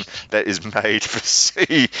sort of thing that is made for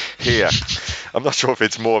See Here. I'm not sure if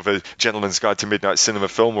it's more of a Gentleman's Guide to Midnight Cinema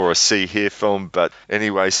film or a See Here film, but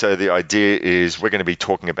anyway, so the idea is we're going to be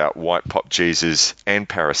talking about White Pop Jesus and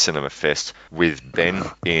Paris Cinema Fest with Ben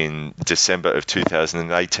in December of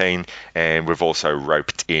 2018, and we've also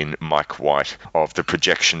roped in Mike White of the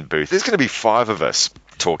Projection Booth. There's going to be 5 of us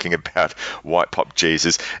talking about White Pop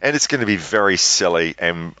Jesus, and it's going to be very silly,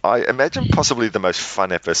 and I imagine possibly the most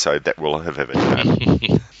fun episode that we'll have ever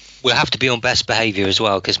done. We'll have to be on best behaviour as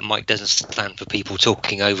well, because Mike doesn't stand for people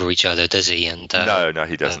talking over each other, does he? And no,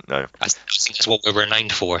 he doesn't. No, I think that's what we're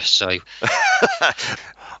renowned for. So.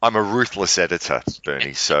 I'm a ruthless editor,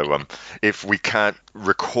 Bernie, so if we can't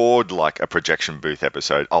record like a Projection Booth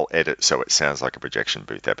episode, I'll edit so it sounds like a Projection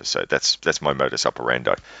Booth episode. That's my modus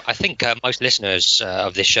operandi. I think most listeners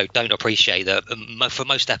of this show don't appreciate that for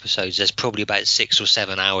most episodes there's probably about 6 or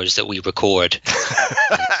 7 hours that we record.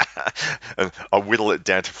 And I'll whittle it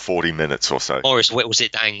down to 40 minutes or so. Or whittles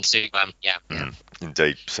it down to,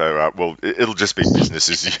 Indeed. So, well, it'll just be business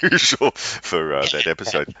as usual for that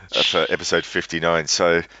episode, for episode 59.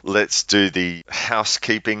 So let's do the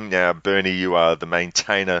housekeeping. Now, Bernie, you are the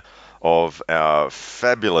maintainer of our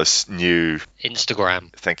fabulous new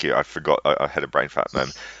Instagram. Thank you. I forgot. I had a brain fart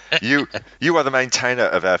moment. You are the maintainer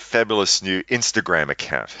of our fabulous new Instagram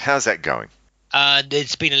account. How's that going?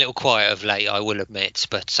 It's been a little quiet of late, I will admit,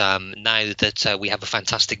 but now that we have a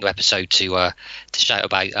fantastic new episode to shout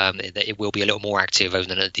about, it will be a little more active over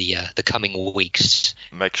the coming weeks.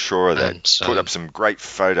 Make sure that put up some great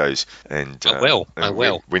photos, and I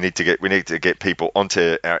will. We need to get people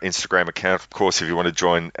onto our Instagram account. Of course, if you want to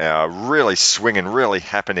join our really swinging, really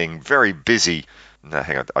happening, very busy. No,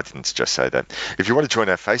 hang on, I didn't just say that. If you want to join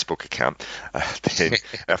our Facebook account, then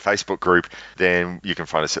our Facebook group, then you can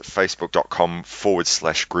find us at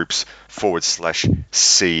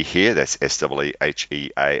facebook.com/groups/See Here. That's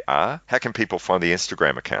SEEHEAR. How can people find the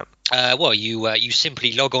Instagram account? Well, you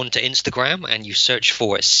simply log on to Instagram and you search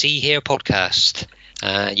for See Here Podcast.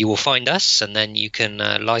 You will find us, and then you can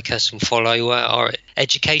like us and follow our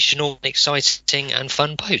educational, exciting, and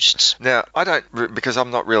fun posts. Now, I don't, because I'm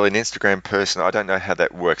not really an Instagram person, I don't know how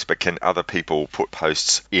that works, but can other people put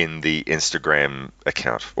posts in the Instagram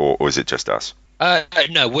account, or is it just us?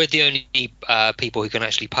 No, we're the only people who can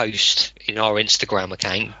actually post in our Instagram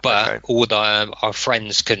account, but all our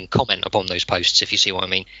friends can comment upon those posts, if you see what I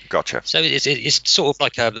mean. Gotcha. So it's sort of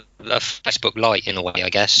like a Facebook Lite in a way, I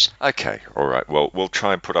guess. Okay, all right. Well, we'll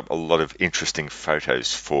try and put up a lot of interesting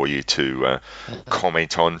photos for you to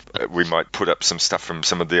comment on. We might put up some stuff from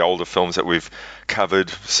some of the older films that we've covered,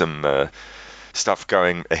 some stuff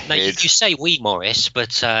going ahead. Now, you say we, Morris,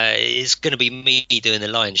 but it's going to be me doing the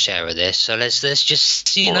lion's share of this. So let's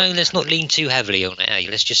just let's not lean too heavily on it. Hey,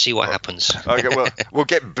 let's just see what happens. Okay, well, we'll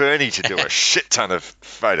get Bernie to do a shit ton of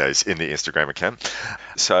photos in the Instagram account.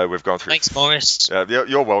 So we've gone through. Thanks, Morris.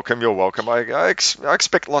 You're welcome. You're welcome. I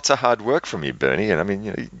expect lots of hard work from you, Bernie. And I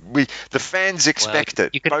mean, the fans expect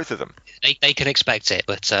it. Both of them. They can expect it,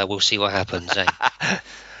 but we'll see what happens. Eh?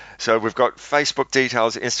 So we've got Facebook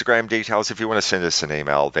details, Instagram details. If you want to send us an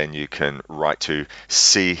email, then you can write to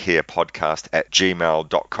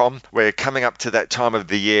seeherepodcast@gmail.com. We're coming up to that time of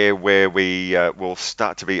the year where we will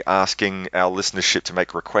start to be asking our listenership to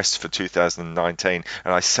make requests for 2019.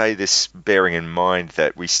 And I say this bearing in mind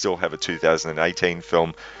that we still have a 2018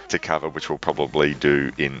 film to cover, which we'll probably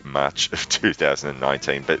do in March of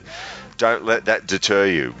 2019. But don't let that deter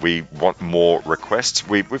you. We want more requests.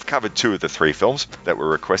 We've covered 2 of the 3 films that were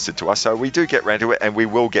requested to us, so we do get round to it, and we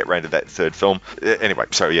will get round to that 3rd film. Anyway,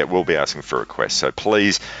 so yeah, we'll be asking for requests. So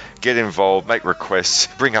please get involved, make requests,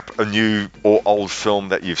 bring up a new or old film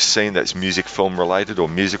that you've seen that's music film related or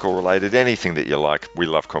musical related, anything that you like. We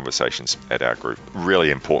love conversations at our group.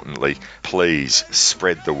 Really importantly, please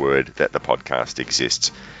spread the word that the podcast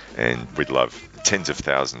exists, and we'd love tens of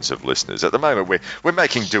thousands of listeners. At the moment, we're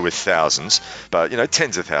making do with thousands, but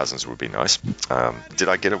tens of thousands would be nice. Did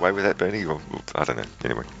I get away with that, Bernie? Or, I don't know.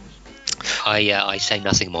 Anyway, I say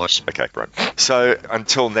nothing more. Okay, right. So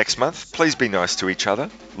until next month, please be nice to each other.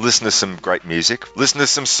 Listen to some great music. Listen to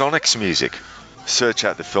some Sonic's music. Search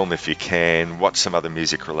out the film if you can. Watch some other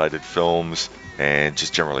music-related films, and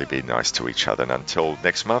just generally be nice to each other. And until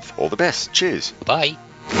next month, all the best. Cheers. Bye.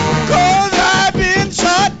 'Cause I've been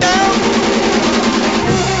shot down.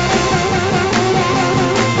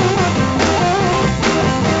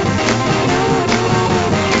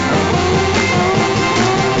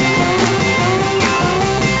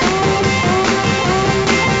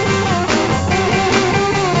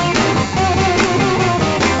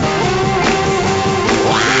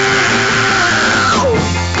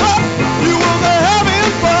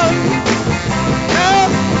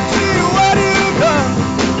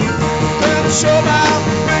 Show my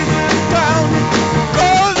favorite clown,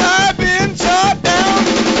 'cause I've been shot down.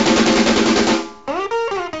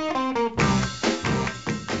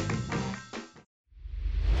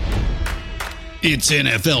 It's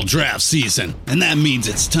NFL draft season, and that means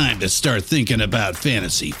it's time to start thinking about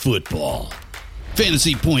fantasy football.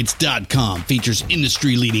 FantasyPoints.com features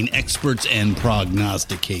industry-leading experts and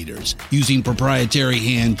prognosticators using proprietary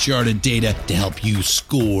hand-charted data to help you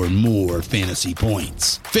score more fantasy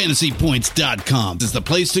points. FantasyPoints.com is the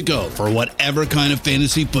place to go for whatever kind of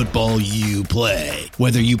fantasy football you play.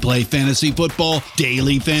 Whether you play fantasy football,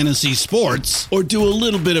 daily fantasy sports, or do a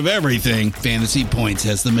little bit of everything, Fantasy Points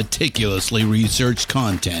has the meticulously researched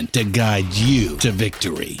content to guide you to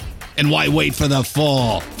victory. And why wait for the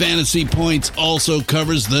fall? Fantasy Points also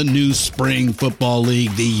covers the new spring football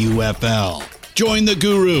league, the UFL. Join the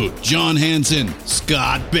guru, John Hansen,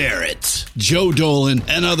 Scott Barrett, Joe Dolan,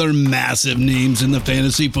 and other massive names in the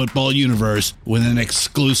fantasy football universe with an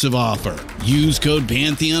exclusive offer. Use code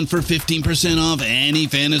Pantheon for 15% off any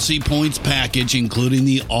Fantasy Points package, including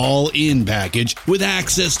the all-in package, with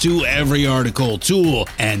access to every article, tool,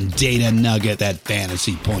 and data nugget that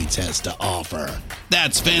Fantasy Points has to offer.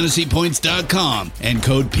 That's FantasyPoints.com and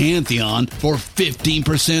code Pantheon for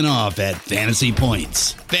 15% off at Fantasy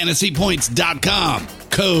Points. FantasyPoints.com. FantasyPoints.com.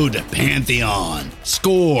 Code Pantheon.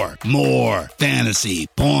 Score more fantasy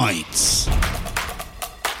points.